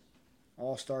 MVPs,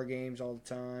 All-Star games all the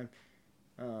time.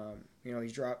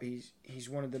 He's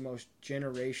one of the most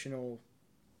generational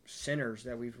centers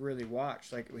that we've really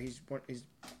watched. Like he's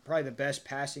probably the best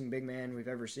passing big man we've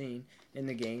ever seen in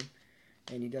the game,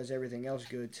 and he does everything else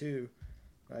good too.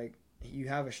 Like, you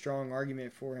have a strong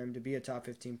argument for him to be a top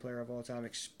 15 player of all time,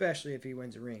 especially if he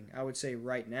wins a ring. I would say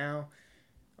right now,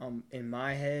 in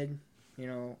my head,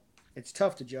 it's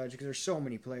tough to judge because there's so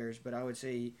many players, but I would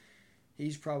say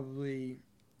he's probably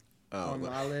on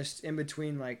my list in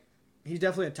between, like, he's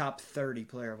definitely a top 30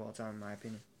 player of all time in my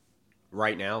opinion.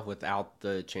 Right now, with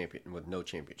no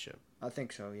championship. I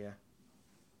think so, yeah.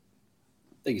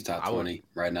 I think he's top 20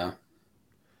 right now.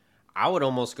 I would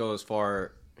almost go as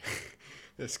far.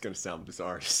 This is gonna sound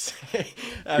bizarre to say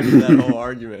after that whole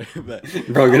argument, but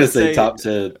bro, I'm gonna say top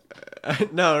 10.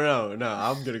 No.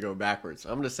 I'm gonna go backwards.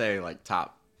 I'm gonna say like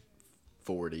top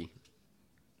 40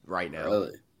 right now.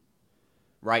 Really?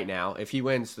 Right now, if he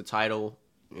wins the title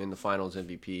in the Finals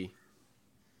MVP.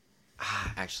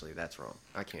 Actually, that's wrong.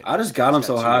 I can't. I just got him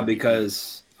so high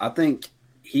because I think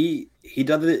he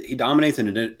does it. He dominates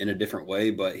in a different way,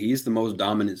 but he's the most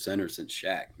dominant center since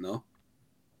Shaq. No.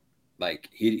 Like,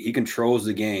 he controls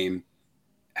the game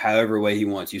however way he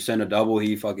wants. You send a double,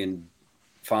 he fucking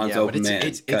finds open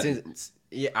man.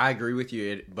 Yeah, I agree with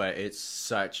you, but it's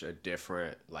such a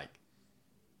different, like...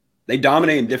 They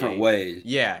dominate in different ways.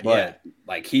 Yeah, but,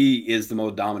 like, he is the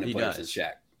most dominant player since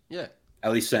Shaq. Yeah.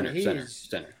 At least center.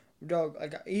 Dog,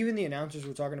 like, even the announcers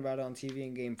were talking about it on TV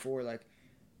in Game 4, like,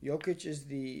 Jokic is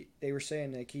they were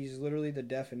saying, like, he's literally the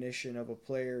definition of a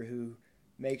player who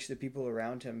makes the people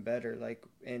around him better. Like,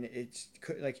 and it's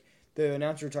like the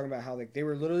announcers were talking about how, like, they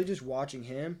were literally just watching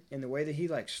him and the way that he,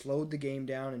 like, slowed the game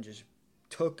down and just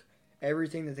took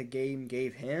everything that the game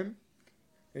gave him.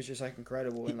 It's just, like,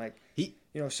 incredible. And, like,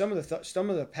 some of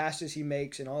the passes he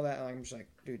makes and all that, I'm just like,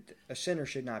 dude, a center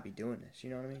should not be doing this. You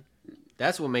know what I mean?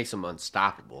 That's what makes him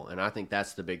unstoppable. And I think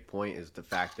that's the big point, is the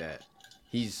fact that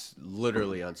he's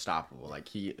literally unstoppable. Like,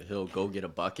 he'll go get a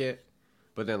bucket,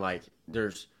 but then, like,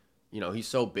 there's... he's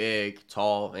so big,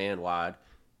 tall, and wide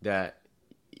that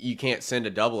you can't send a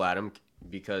double at him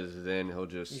because then he'll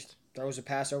just... He throws a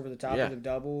pass over the top of the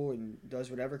double and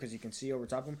does whatever because he can see over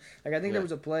top of him. Like, I think there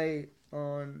was a play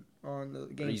on the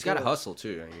game. He's got to hustle,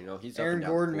 too. He's Aaron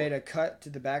Gordon made a cut to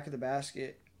the back of the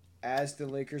basket as the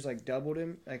Lakers, like, doubled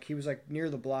him. Like, he was, like, near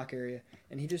the block area,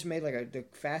 and he just made, like, the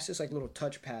fastest, like, little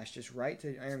touch pass just right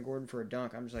to Aaron Gordon for a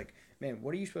dunk. I'm just like, man,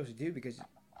 what are you supposed to do? Because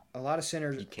a lot of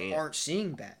centers aren't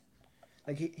seeing that.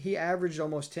 Like, he averaged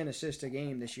almost 10 assists a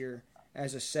game this year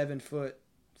as a 7-foot,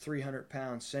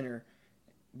 300-pound center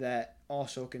that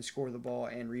also can score the ball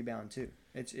and rebound too.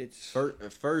 It's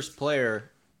first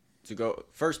player to go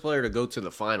to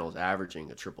the finals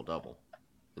averaging a triple-double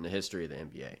in the history of the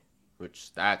NBA,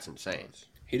 which that's insane.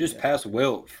 He just passed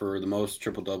Wilt for the most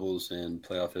triple-doubles in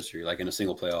playoff history, like in a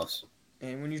single playoffs.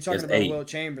 And when you're talking about Wilt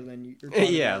Chamberlain, you're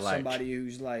talking about somebody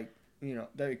who's like,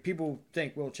 people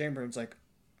think Wilt Chamberlain's like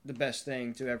the best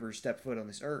thing to ever step foot on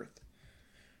this earth.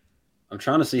 I'm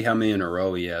trying to see how many in a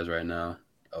row he has right now.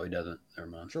 Oh, he doesn't. Never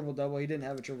mind. Triple-double. He didn't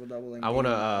have a triple-double in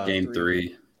Game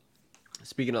 3.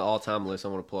 Speaking of all-time lists, I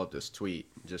want to pull up this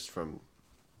tweet just from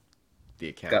the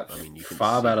account. Got you can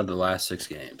 5 out of the last 6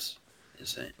 games.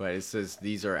 Insane. But it says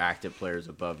these are active players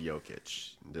above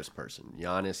Jokic. This person: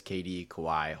 Giannis, KD,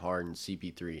 Kawhi, Harden,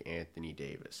 CP3, Anthony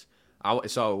Davis.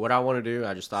 So what I want to do,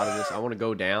 I just thought of this. I want to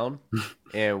go down,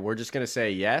 and we're just going to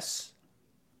say yes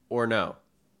or no.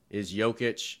 Is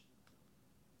Jokic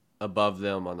above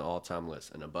them on the all-time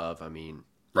list? And above, I mean...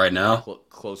 Right now?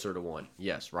 Closer to 1.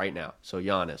 Yes, right now. So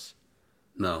Giannis.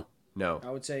 No.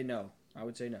 I would say no.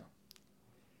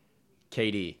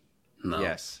 KD. No.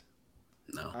 Yes.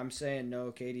 No. I'm saying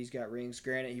no. KD's got rings.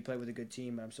 Granted, he played with a good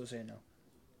team, but I'm still saying no.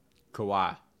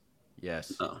 Kawhi.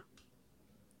 Yes. No.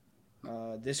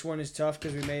 This one is tough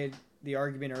because we made the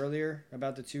argument earlier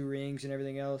about the 2 rings and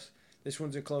everything else. This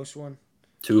one's a close one.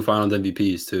 2 Finals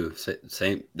MVPs too.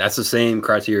 Same. That's the same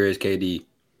criteria as KD,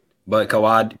 but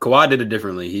Kawhi did it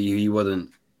differently. He wasn't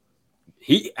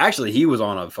He was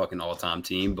on a fucking all-time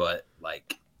team, but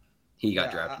like he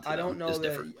got drafted. I don't know that.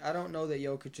 Different. I don't know that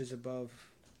Jokic is above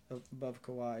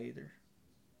Kawhi either.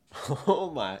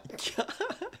 Oh my god!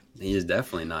 He is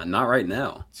definitely not right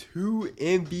now. 2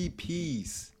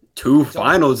 MVPs. 2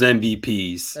 Finals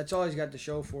MVPs. That's all he's got to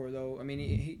show for, though. I mean,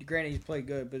 he granted he's played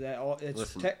good, but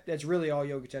that's really all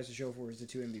Jokic has to show for is the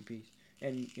 2 MVPs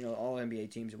and all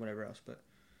NBA teams and whatever else. But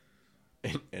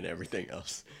and everything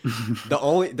else. The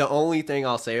only thing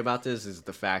I'll say about this is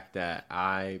the fact that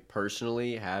I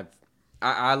personally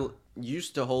I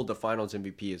used to hold the Finals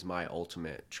MVP as my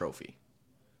ultimate trophy,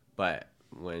 but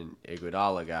when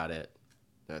Iguodala got it,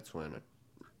 that's when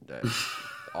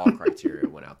all criteria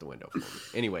went out the window for me.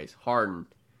 Anyways, Harden,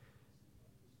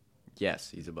 yes,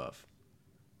 he's above.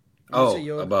 Above.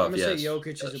 I'm gonna say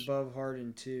Jokic is above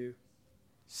Harden too.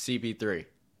 CP3.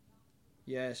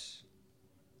 Yes.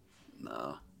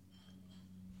 No.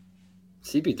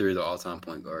 CP3 is the all-time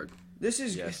point guard. This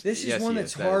is one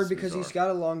that's hard because he's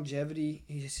got a longevity.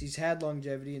 He's had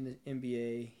longevity in the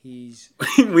NBA. We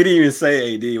didn't even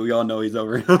say AD. We all know he's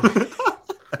over him.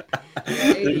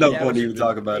 There's no point to even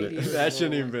talk about it. That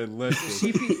shouldn't even been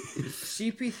listed.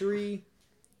 CP3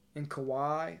 and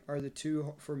Kawhi are the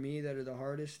two for me that are the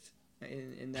hardest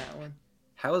in that one.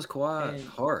 How is Kawhi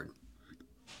hard?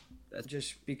 That's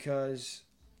just because.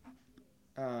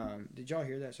 Did y'all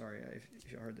hear that? Sorry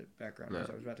if you heard the background noise.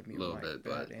 I was about to mute a little bit,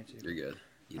 but you're good.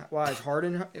 Why is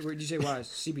Harden? Did you say why is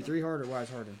CP3 hard or why is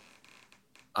Harden?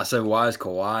 I said why is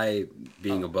Kawhi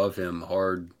being above him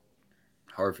hard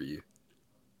for you?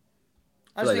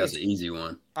 I feel like that's an easy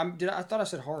one. I thought I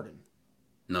said Harden.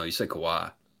 No, you said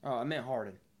Kawhi. Oh, I meant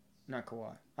Harden, not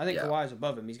Kawhi. I think Kawhi is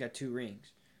above him. He's got 2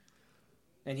 rings,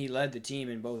 and he led the team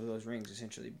in both of those rings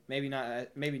essentially. Maybe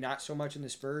not so much in the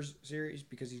Spurs series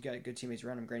because he's got good teammates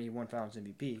around him. Granted, he won Finals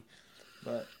MVP,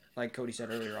 but like Cody said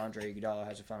earlier, Andre Iguodala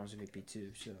has a Finals MVP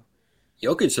too. So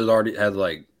Jokic has already had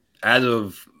as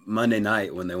of Monday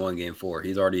night when they won Game 4,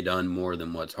 he's already done more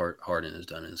than what Harden has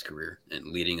done in his career and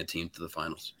leading a team to the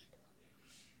finals.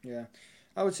 Yeah,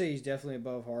 I would say he's definitely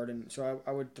above Harden. So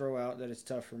I would throw out that it's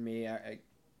tough for me. I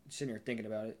sitting here thinking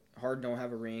about it. Harden don't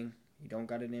have a ring. He don't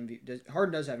got an MVP.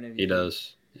 Harden does have an MVP. He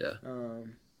does, yeah.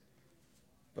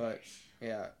 But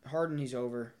yeah, Harden he's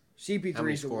over. CP3 How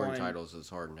many is the scoring one. titles does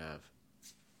Harden have?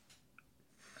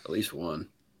 At least one.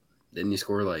 Didn't he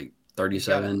score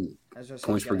 37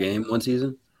 points per game one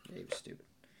season? Yeah, he was stupid.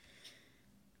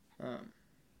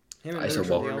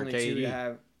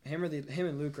 Him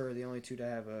and Luka are the only two to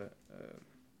have a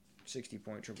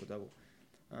 60-point triple-double.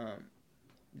 But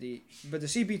the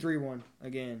CP3 one,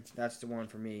 again, that's the one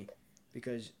for me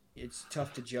because it's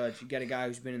tough to judge. You got a guy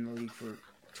who's been in the league for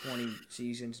 20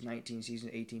 seasons, 19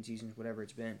 seasons, 18 seasons, whatever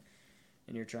it's been,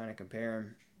 and you're trying to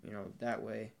compare him, that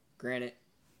way. Granted,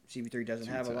 CP3 doesn't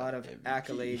have a lot of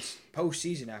accolades,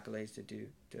 postseason accolades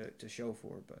to show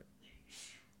for, but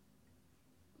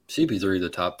CP3 is the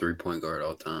top 3-point guard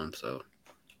all time, so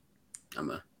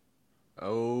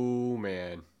Oh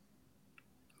man,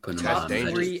 putting him top on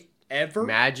 3 ever.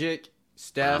 Magic,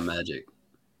 Steph,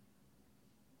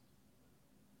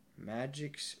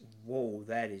 Magic's. Whoa,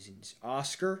 that is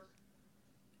Oscar.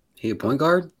 He a point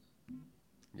guard?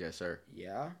 Yes, sir.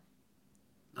 Yeah.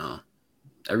 Oh.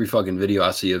 Every fucking video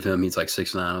I see of him, he's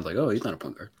 6'9". I was like, oh, he's not a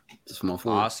point guard. It's a small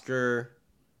forward. Oscar,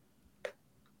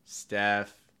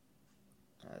 Steph.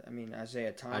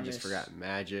 Isaiah Thomas. I just forgot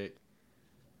Magic.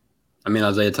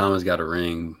 Isaiah Thomas got a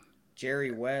ring.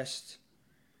 Jerry West.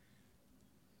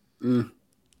 You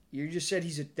just said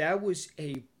that was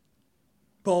a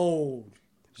bold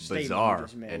Bizarre,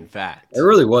 in fact. It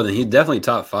really wasn't. He's definitely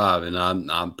top 5, and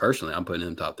I'm putting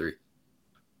him top 3.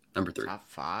 Number 3. Top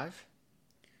 5?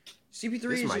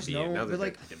 CP3 is just known for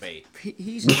debate.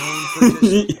 He's known for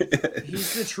just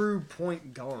he's the true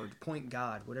point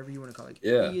god, whatever you want to call it.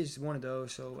 Yeah. He is one of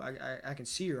those, so I can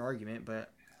see your argument,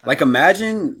 but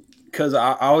imagine, because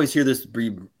I always hear this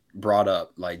be brought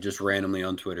up just randomly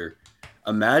on Twitter.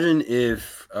 Imagine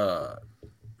if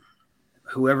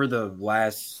whoever the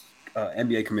last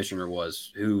NBA commissioner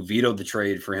was who vetoed the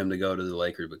trade for him to go to the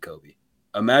Lakers with Kobe.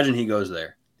 Imagine he goes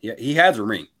there. He has a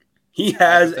ring. He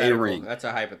has a ring. That's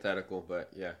a hypothetical, but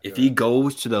yeah. If he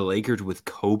goes to the Lakers with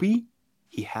Kobe,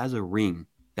 he has a ring.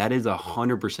 That is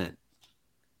 100%.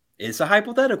 It's a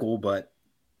hypothetical, but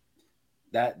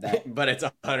that. But it's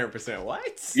 100%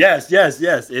 what? Yes.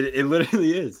 It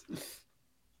literally is.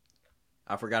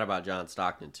 I forgot about John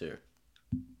Stockton too.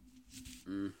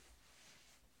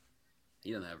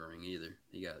 He doesn't have a ring either.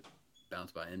 He got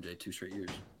bounced by MJ 2 straight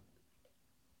years.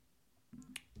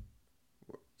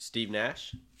 Steve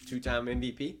Nash, 2-time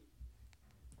MVP.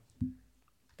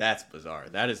 That's bizarre.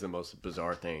 That is the most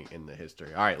bizarre thing in the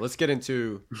history. All right, let's get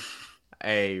into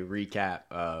a recap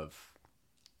of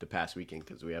the past weekend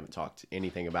because we haven't talked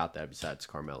anything about that besides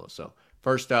Carmelo. So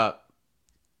first up,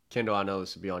 Kendall, I know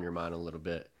this will be on your mind a little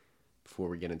bit before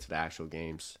we get into the actual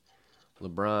games.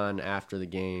 LeBron, after the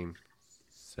game,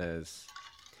 says,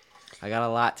 I got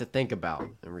a lot to think about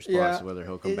in response to whether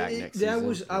he'll come back next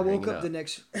season. I woke up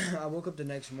the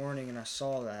next morning and I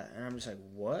saw that and I'm just like,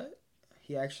 what?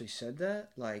 He actually said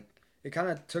that? Like, it kind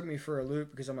of took me for a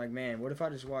loop because I'm like, man, what if I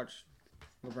just watched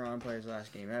LeBron play his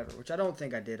last game ever? Which I don't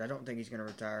think I did. I don't think he's going to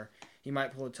retire. He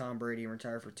might pull a Tom Brady and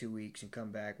retire for 2 weeks and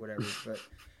come back, whatever. But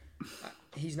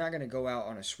he's not going to go out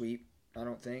on a sweep, I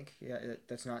don't think. Yeah,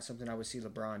 that's not something I would see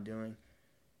LeBron doing.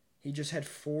 He just had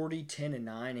 40, 10, and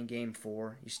 9 in Game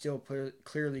 4. He still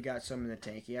clearly got some in the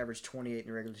tank. He averaged 28 in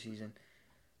the regular season.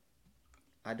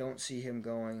 I don't see him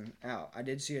going out. I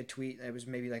did see a tweet that was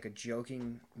maybe like a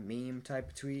joking meme type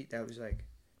of tweet that was like,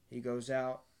 he goes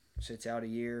out, sits out a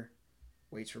year,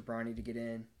 waits for Bronny to get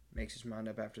in, makes his mind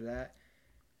up after that.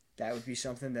 That would be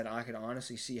something that I could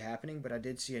honestly see happening, but I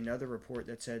did see another report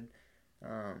that said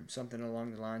something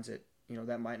along the lines that,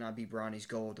 that might not be Bronny's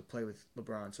goal to play with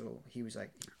LeBron, so he was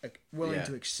like willing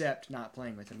to accept not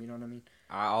playing with him, you know what I mean?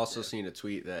 I also seen a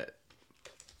tweet that,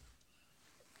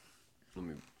 let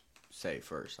me say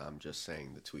first, I'm just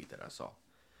saying the tweet that I saw.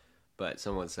 But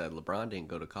someone said LeBron didn't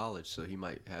go to college, so he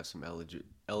might have some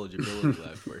eligibility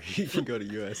left where he can go to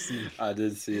USC. I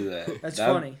did see that. That's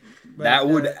funny. But that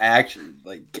would actually,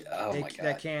 oh my God.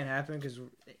 That can happen because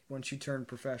once you turn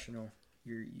professional,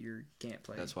 you can't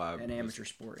play an amateur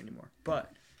sport anymore. But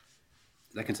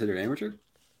is that considered amateur?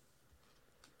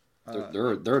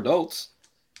 They're adults.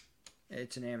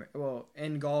 It's an amateur. Well,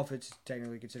 in golf, it's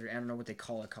technically considered. I don't know what they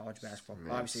call a college basketball.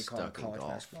 Obviously, they call it a college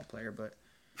basketball player, but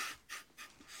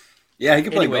yeah, he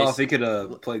could play golf. He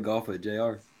could play golf with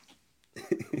JR.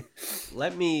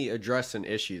 Let me address an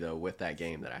issue though with that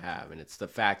game that I have, and it's the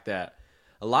fact that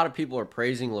a lot of people are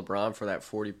praising LeBron for that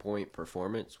 40-point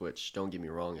performance, which don't get me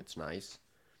wrong, it's nice.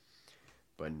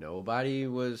 But nobody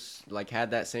was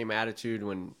had that same attitude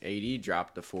when AD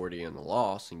dropped the 40 in the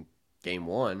loss in game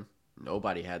 1.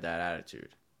 Nobody had that attitude.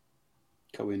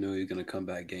 Cody knew he was going to come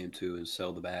back game 2 and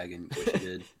sell the bag, and which he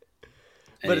did.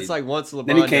 But it's like once LeBron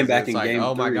then he came back in game 3.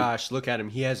 Oh my 3. gosh, look at him.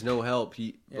 He has no help.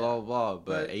 Blah, blah, blah.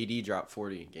 But AD dropped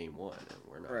 40 in game 1, and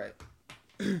we're not. Right.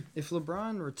 If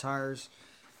LeBron retires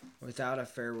without a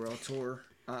farewell tour,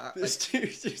 this dude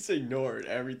just ignored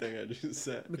everything I just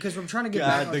said. Because I'm trying to get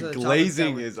back to the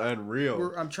glazing is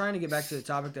unreal. I'm trying to get back to the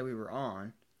topic that we were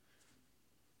on,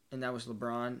 and that was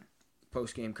LeBron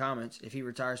post-game comments. If he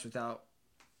retires without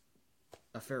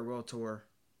a farewell tour,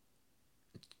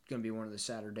 it's going to be one of the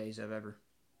sadder days I've ever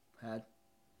had.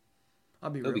 I'll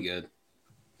be real.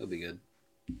 It'll be good.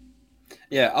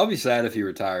 Yeah, I'll be sad if he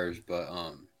retires, but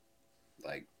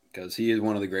because he is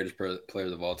one of the greatest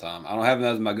players of all time. I don't have him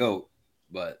as my GOAT,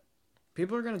 but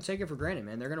people are going to take it for granted,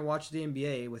 man. They're going to watch the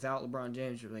NBA without LeBron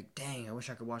James. They're like, dang, I wish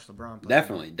I could watch LeBron play.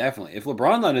 Definitely. If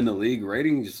LeBron's not in the league,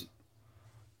 ratings,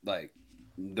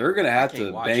 they're going to have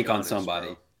to bank on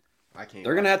somebody.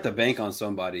 They're going to have to bank on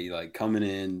somebody, coming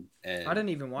in and I didn't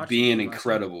even watch being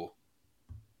incredible.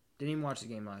 Didn't even watch the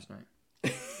game last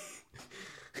night.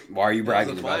 Why are you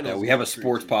bragging about that? We have a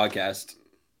sports podcast.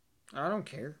 I don't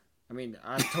care. I mean,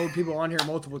 I've told people on here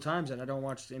multiple times that I don't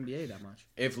watch the NBA that much.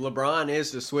 If LeBron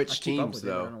is to switch teams,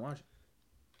 though, I don't watch it.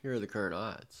 Here are the current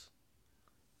odds.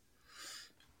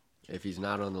 If he's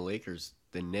not on the Lakers,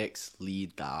 the Knicks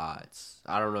lead the odds.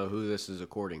 I don't know who this is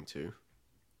according to,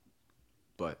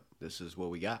 but this is what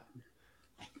we got.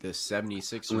 The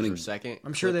 76ers are second.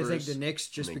 I'm sure they think the Knicks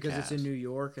just because it's in New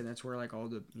York and that's where all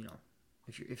the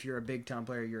if you're a big time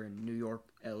player, you're in New York,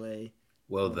 LA.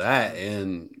 Well, that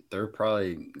and they're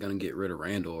probably gonna get rid of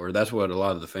Randall, or that's what a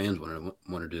lot of the fans want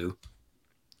to do.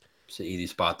 It's an easy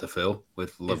spot to fill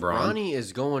with LeBron. If Ronnie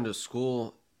is going to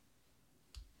school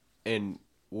in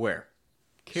where?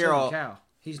 Cal.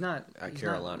 He's not.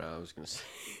 Carolina, I was gonna say.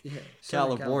 Yeah,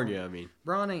 California. I mean,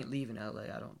 Bron ain't leaving LA.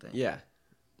 I don't think. Yeah,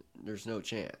 there's no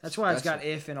chance. That's why it's got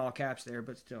if in all caps there,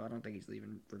 but still, I don't think he's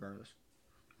leaving regardless.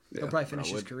 He'll probably finish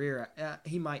his career.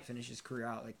 He might finish his career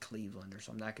out like Cleveland or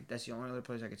something. That's the only other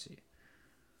place I could see.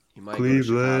 He might go to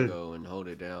Chicago and hold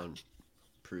it down,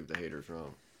 prove the haters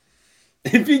wrong.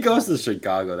 If he goes to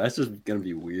Chicago, that's just gonna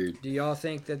be weird. Do y'all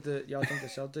think that the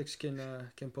Celtics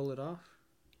can pull it off?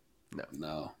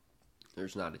 No.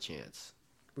 There's not a chance.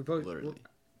 Literally.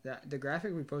 The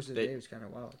graphic we posted today was kind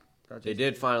of wild. They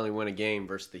did finally win a game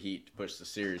versus the Heat to push the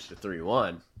series to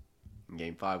 3-1.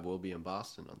 Game 5 will be in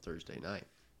Boston on Thursday night.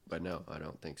 But no, I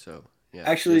don't think so. Yeah,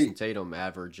 actually, Jason Tatum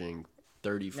averaging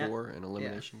 34 in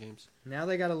elimination games. Now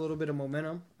they got a little bit of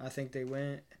momentum. I think they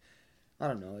went. I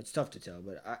don't know. It's tough to tell,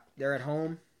 but they're at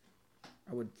home.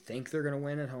 I would think they're going to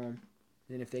win at home.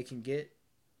 And if they can get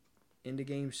into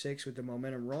Game 6 with the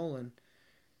momentum rolling,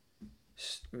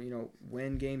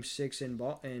 win Game 6 in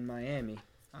Miami,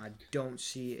 I don't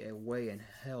see a way in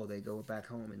hell they go back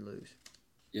home and lose.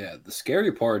 Yeah, the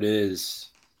scary part is,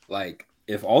 like,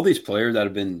 if all these players that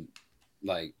have been,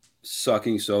 like,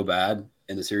 sucking so bad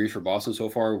in the series for Boston so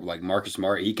far, like Marcus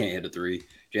Smart, he can't hit a three.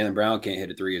 Jaylen Brown can't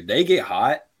hit a three. If they get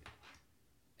hot,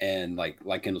 and like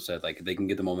Kendall said, like, if they can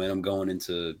get the momentum going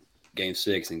into Game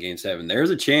 6 and Game 7,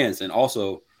 there's a chance. And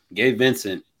also, Gabe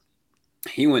Vincent,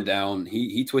 he went down.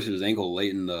 He twisted his ankle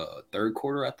late in the third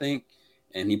quarter, I think,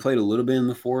 and he played a little bit in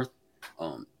the fourth.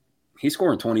 He's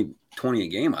scoring 20 a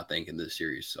game, I think, in this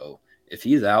series. So if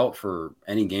he's out for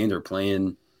any game they're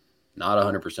playing not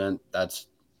 100%, that's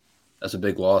a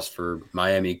big loss for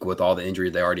Miami with all the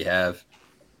injuries they already have.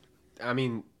 I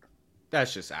mean,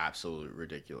 that's just absolutely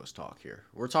ridiculous talk here.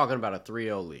 We're talking about a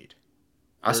 3-0 lead.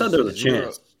 I said there was a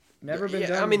chance. Never been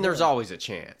done. I mean, there's before. always a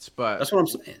chance, but that's what I'm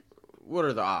saying. What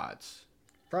are the odds?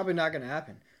 Probably not going to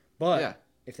happen. But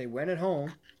if they win at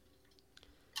home,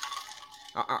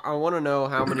 I want to know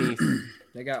how many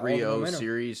they got 3-0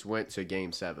 series went to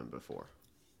Game 7 before.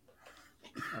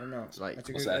 I don't know. Like,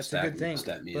 that's a good thing.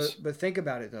 But think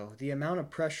about it, though. The amount of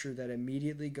pressure that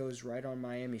immediately goes right on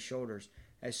Miami's shoulders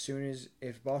as soon as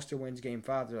if Boston wins Game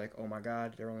 5, they're like, oh, my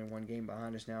God, they're only one game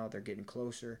behind us now. They're getting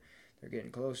closer.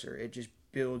 It just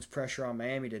builds pressure on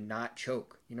Miami to not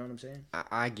choke. You know what I'm saying?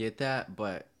 I get that,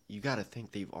 but you got to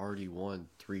think they've already won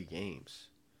 3 games.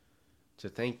 To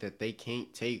think that they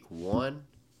can't take one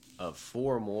of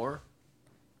 4 more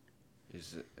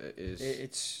is an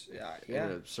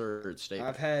absurd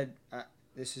statement.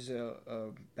 This is a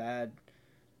bad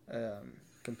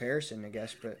comparison, I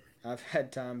guess, but I've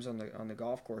had times on the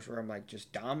golf course where I'm like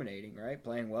just dominating, right,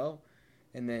 playing well,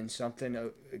 and then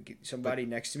somebody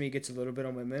next to me gets a little bit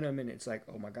of momentum, and it's like,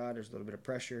 oh my God, there's a little bit of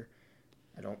pressure.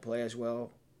 I don't play as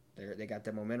well. They got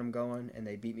the momentum going, and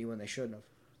they beat me when they shouldn't have.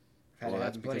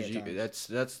 That's because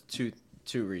that's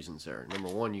two reasons there. Number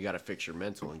one, you got to fix your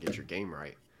mental and get your game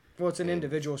right. Well, it's an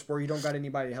individual sport. You don't got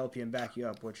anybody to help you and back you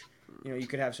up. Which, you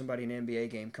could have somebody in an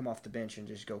NBA game come off the bench and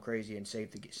just go crazy and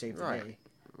save the day.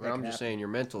 Well, I'm just saying your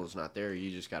mental is not there. You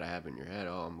just got to have in your head,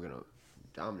 oh, I'm gonna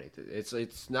dominate this.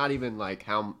 It's not even like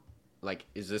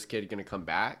is this kid gonna come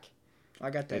back?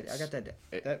 I got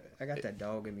that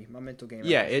dog in me. My mental game.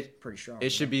 Yeah, it's pretty strong.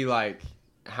 It should be like,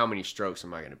 how many strokes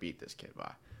am I gonna beat this kid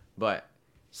by? But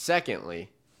secondly,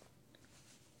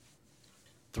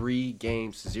 3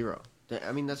 games to 0.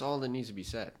 I mean, that's all that needs to be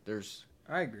said.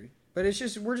 I agree, but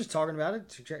we're just talking about it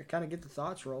to kind of get the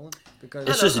thoughts rolling because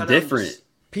it's just different.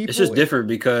 It's just different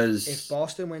because if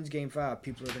Boston wins Game 5,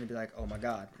 people are going to be like, "Oh my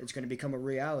God, it's going to become a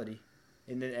reality,"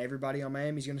 and then everybody on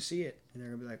Miami's going to see it, and they're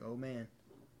going to be like, "Oh man."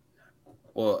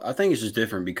 Well, I think it's just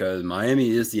different because Miami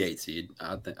is the 8th seed.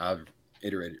 I've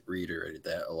reiterated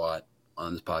that a lot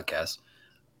on this podcast.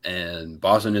 And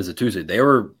Boston is a 2 seed. They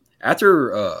were,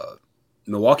 after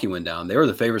Milwaukee went down, they were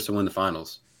the favorites to win the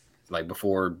finals. Like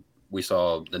before we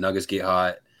saw the Nuggets get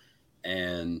hot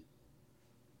and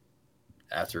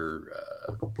after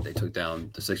they took down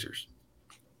the Sixers.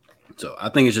 So I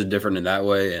think it's just different in that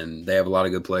way. And they have a lot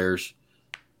of good players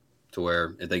to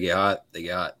where if they get hot, they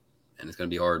get hot. And it's going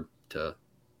to be hard to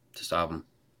stop them.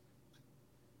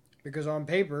 Because on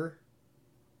paper,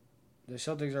 the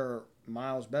Celtics are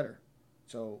miles better.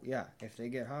 So, yeah, if they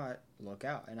get hot, look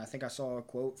out. And I think I saw a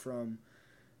quote from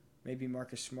maybe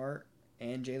Marcus Smart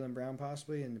and Jaylen Brown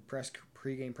possibly in the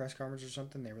pregame press conference or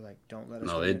something. They were like, don't let us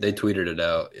they tweeted it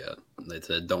out, yeah. They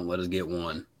said, don't let us get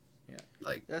one.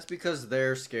 Yeah. That's because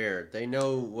they're scared. They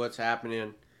know what's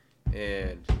happening.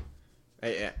 And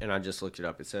I just looked it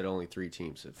up. It said only 3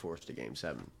 teams have forced a Game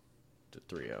 7 to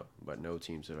 3-0, but no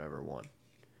teams have ever won.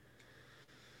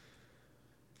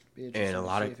 And a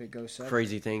lot of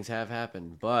crazy things have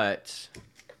happened, but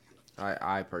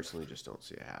I personally just don't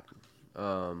see it happen.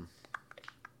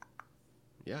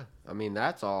 Yeah, I mean,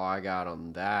 that's all I got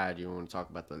on that. You want to talk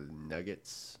about the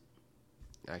Nuggets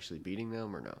actually beating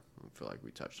them or no? I feel like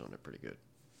we touched on it pretty good.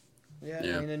 Yeah.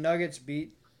 I mean, the Nuggets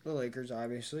beat the Lakers,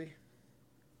 obviously.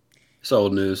 It's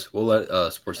old news. We'll let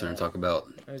SportsCenter talk about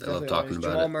it. They love talking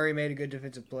about Jamal Murray made a good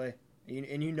defensive play.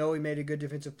 And he made a good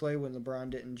defensive play when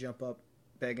LeBron didn't jump up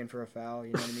begging for a foul.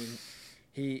 You know what I mean?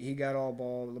 He got all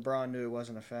ball. LeBron knew it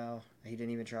wasn't a foul. He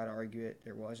didn't even try to argue it.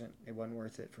 It wasn't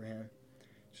worth it for him.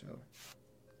 So.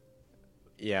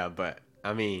 Yeah, but,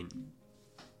 I mean,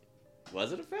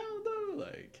 was it a foul, though?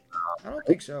 I don't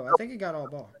think so. I think he got all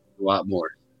ball. A lot more.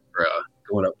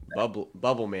 going up.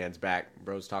 Bubble Man's back.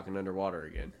 Bro's talking underwater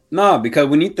again. No, because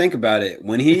when you think about it,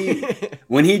 when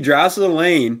he drives to the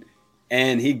lane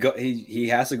and he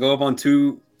has to go up on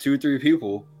two, 3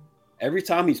 people, every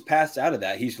time he's passed out of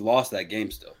that, he's lost that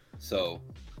game still. So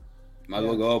might as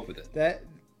well go up with it. That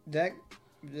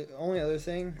the only other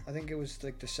thing, I think it was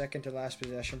like the second to last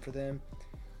possession for them.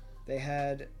 They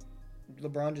had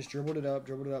LeBron just dribbled it up,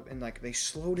 and like they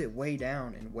slowed it way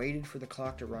down and waited for the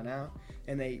clock to run out.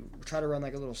 And they tried to run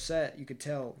like a little set. You could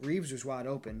tell Reeves was wide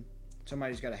open.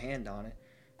 Somebody's got a hand on it.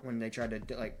 When they tried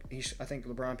to I think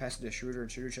LeBron passed it to Schroeder,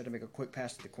 and Schroeder tried to make a quick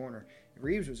pass to the corner.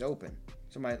 Reeves was open.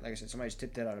 Somebody's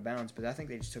tipped that out of bounds, but I think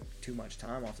they just took too much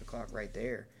time off the clock right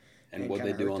there. And what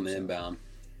they do on the inbound?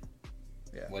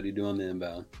 Yeah. What do you do on the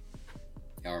inbound?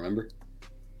 Y'all remember?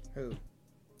 Who?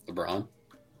 LeBron.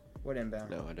 What inbound?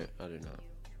 No, I did not.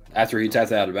 After he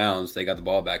tapped it out of bounds, they got the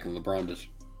ball back, and LeBron just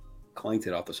clanked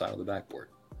it off the side of the backboard.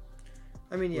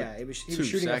 I mean, yeah, he was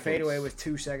shooting a fadeaway with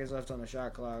 2 seconds left on the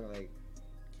shot clock. Like,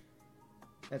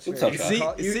 that's tough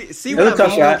shot. See what I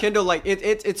mean, Kendall? Like,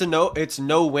 it's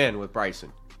no win with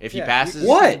Bryson. If he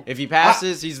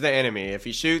passes, he's the enemy. If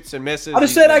he shoots and misses, I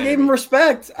just said I gave him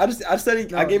respect. I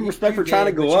gave him respect for trying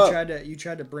to go up. You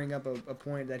tried to bring up a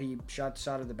point that he shot the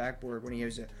side of the backboard when he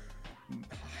was a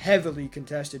heavily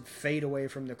contested fade away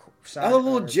from the side. I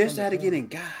little just had to get in.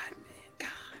 God.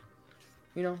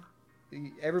 You know,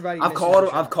 everybody. I've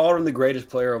called him the greatest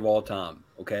player of all time.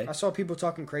 Okay. I saw people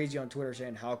talking crazy on Twitter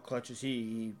saying how clutch is he?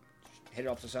 He hit it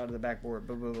off the side of the backboard.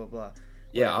 Blah blah blah blah.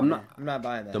 Yeah, I'm not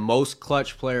buying that. The most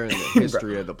clutch player in the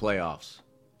history of the playoffs.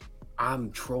 I'm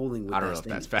trolling with I don't know if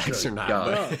that's facts or not.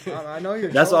 No, I know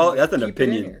you're that's trolling. all. That's an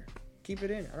opinion. Keep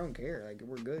it in. I don't care. Like,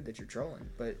 we're good that you're trolling,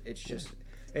 but it's just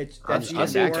I've seen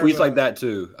tweets like that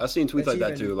too. I've seen tweets like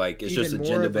that too. Like, it's just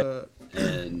agenda based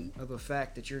of a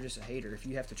fact that you're just a hater. If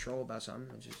you have to troll about something,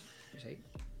 it's just hate.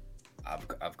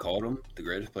 I've called him the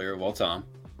greatest player of all time.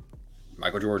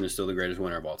 Michael Jordan is still the greatest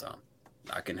winner of all time.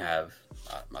 I can have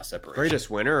my separation. Greatest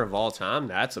winner of all time?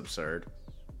 That's absurd.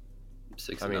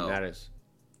 6-0. I mean, that is.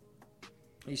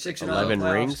 He's 6-0. 11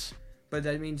 rings. But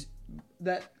that means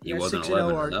that he wasn't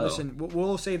 6-0. Listen,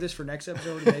 we'll save this for next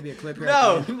episode. Maybe a clip here.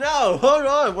 No, hold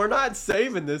on. We're not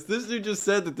saving this. This dude just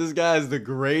said that this guy is the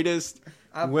greatest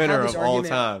winner of all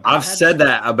time. I've said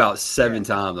that about 7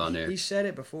 times on there. He said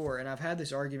it before, and I've had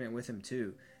this argument with him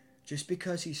too. Just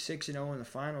because he's 6-0 in the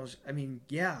finals, I mean,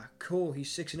 yeah, cool,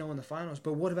 he's 6-0 in the finals,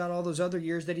 but what about all those other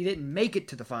years that he didn't make it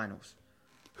to the finals?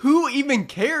 Who even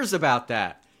cares about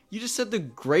that? You just said the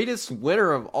greatest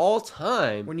winner of all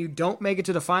time. When you don't make it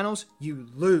to the finals, you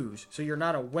lose, so you're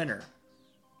not a winner.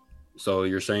 So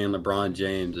you're saying LeBron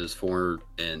James is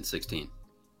 4-16,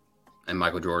 and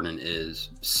Michael Jordan is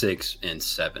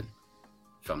 6-7,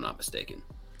 if I'm not mistaken.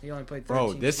 He only played 13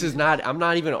 Bro, this seasons. Is not. I'm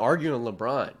not even arguing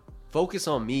LeBron. Focus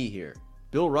on me here.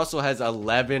 Bill Russell has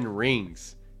 11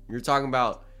 rings. You're talking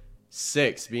about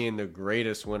 6 being the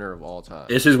greatest winner of all time.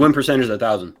 It's his win percentage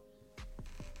 1,000.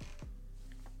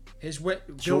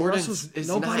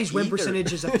 Nobody's win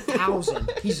percentage is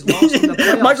 1,000. He's lost in the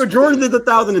playoffs. Michael Jordan is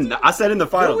 1,000. I said in the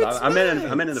finals. No, I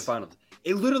meant in the finals.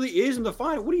 It literally is in the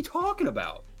final. What are you talking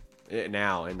about?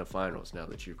 Now in the finals. Now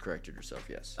that you've corrected yourself,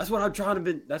 yes. That's what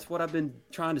I've been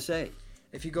trying to say.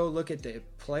 If you go look at the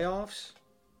playoffs.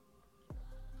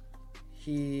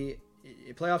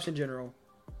 Playoffs in general,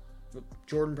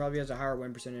 Jordan probably has a higher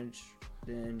win percentage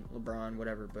than LeBron,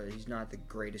 whatever, but he's not the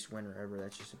greatest winner ever.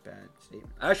 That's just a bad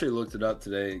statement. I actually looked it up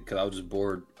today because I was just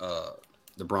bored. I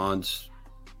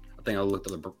think I looked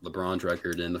at LeBron's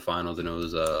record in the finals, and it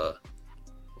was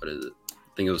what is it?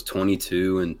 I think it was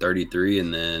 22 and 33,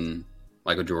 and then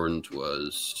Michael Jordan's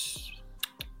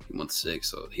he won 6,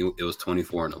 so it was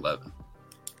 24 and 11.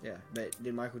 Yeah, but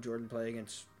did Michael Jordan play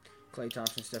against Klay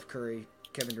Thompson, Steph Curry,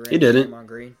 Kevin Durant, he didn't. Draymond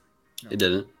Green? No. He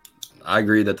didn't. I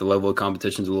agree that the level of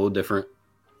competition is a little different,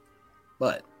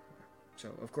 but so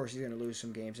of course he's going to lose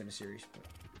some games in a series. But...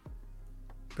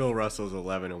 Bill Russell's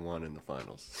 11-1 in the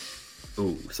finals.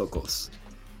 Ooh, so close.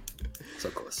 So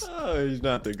close. Oh, he's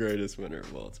not the greatest winner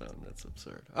of all time. That's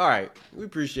absurd. All right, we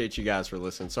appreciate you guys for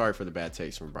listening. Sorry for the bad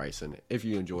taste from Bryson. If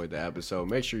you enjoyed the episode,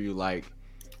 make sure you like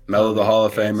Melo, the Hall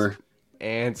of Famer,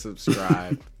 and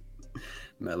subscribe.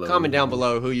 Comment down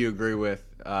below who you agree with.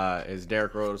 Is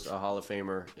Derrick Rose a Hall of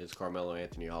Famer? Is Carmelo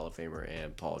Anthony a Hall of Famer?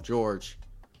 And Paul George?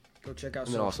 Go check out.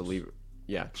 And then also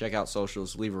check out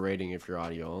socials. Leave a rating if you're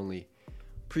audio only.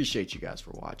 Appreciate you guys for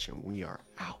watching. We are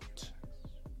out.